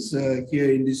audience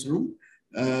here in this room,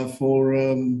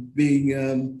 for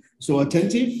being so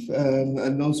attentive,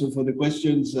 and also for the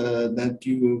questions that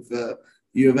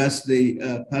you have asked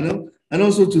the panel, and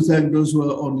also to thank those who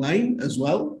are online as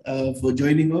well for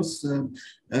joining us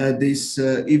this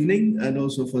evening, and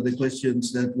also for the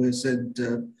questions that were sent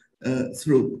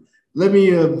through. Let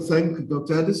me thank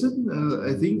Dr. Addison.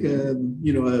 I think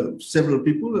several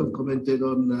people have commented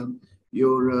on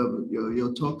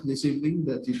your talk this evening,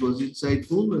 that it was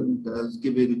insightful and has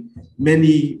given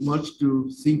many much to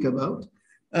think about.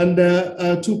 And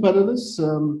our two panelists,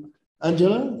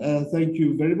 Angela, thank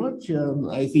you very much.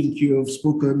 I think you have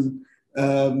spoken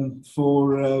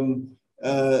for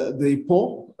the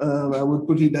poor. I would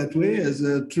put it that way, as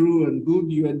a true and good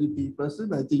UNDP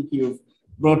person. I think you've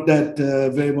brought that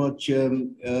very much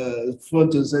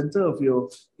front and center of your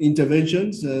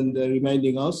interventions, and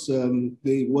reminding us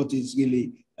what is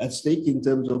really at stake in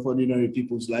terms of ordinary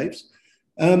people's lives.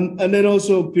 And then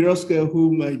also Piroska,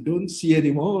 whom I don't see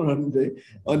anymore on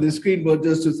the screen, but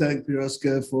just to thank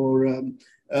Piroska for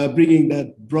bringing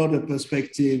that broader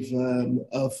perspective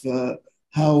of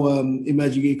how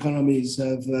emerging economies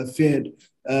have fared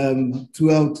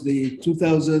throughout the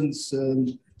 2000s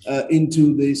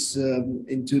into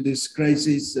this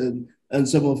crisis, and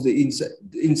some of the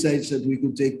insights that we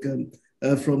could take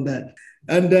from that.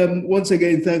 And once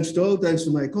again, thanks to all, thanks to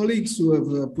my colleagues who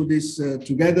have put this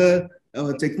together,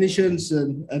 our technicians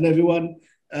and everyone.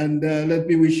 And let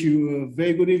me wish you a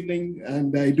very good evening.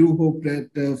 And I do hope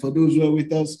that for those who are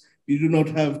with us, you do not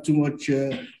have too much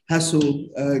hassle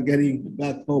getting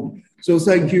back home. So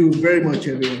thank you very much,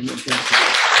 everyone.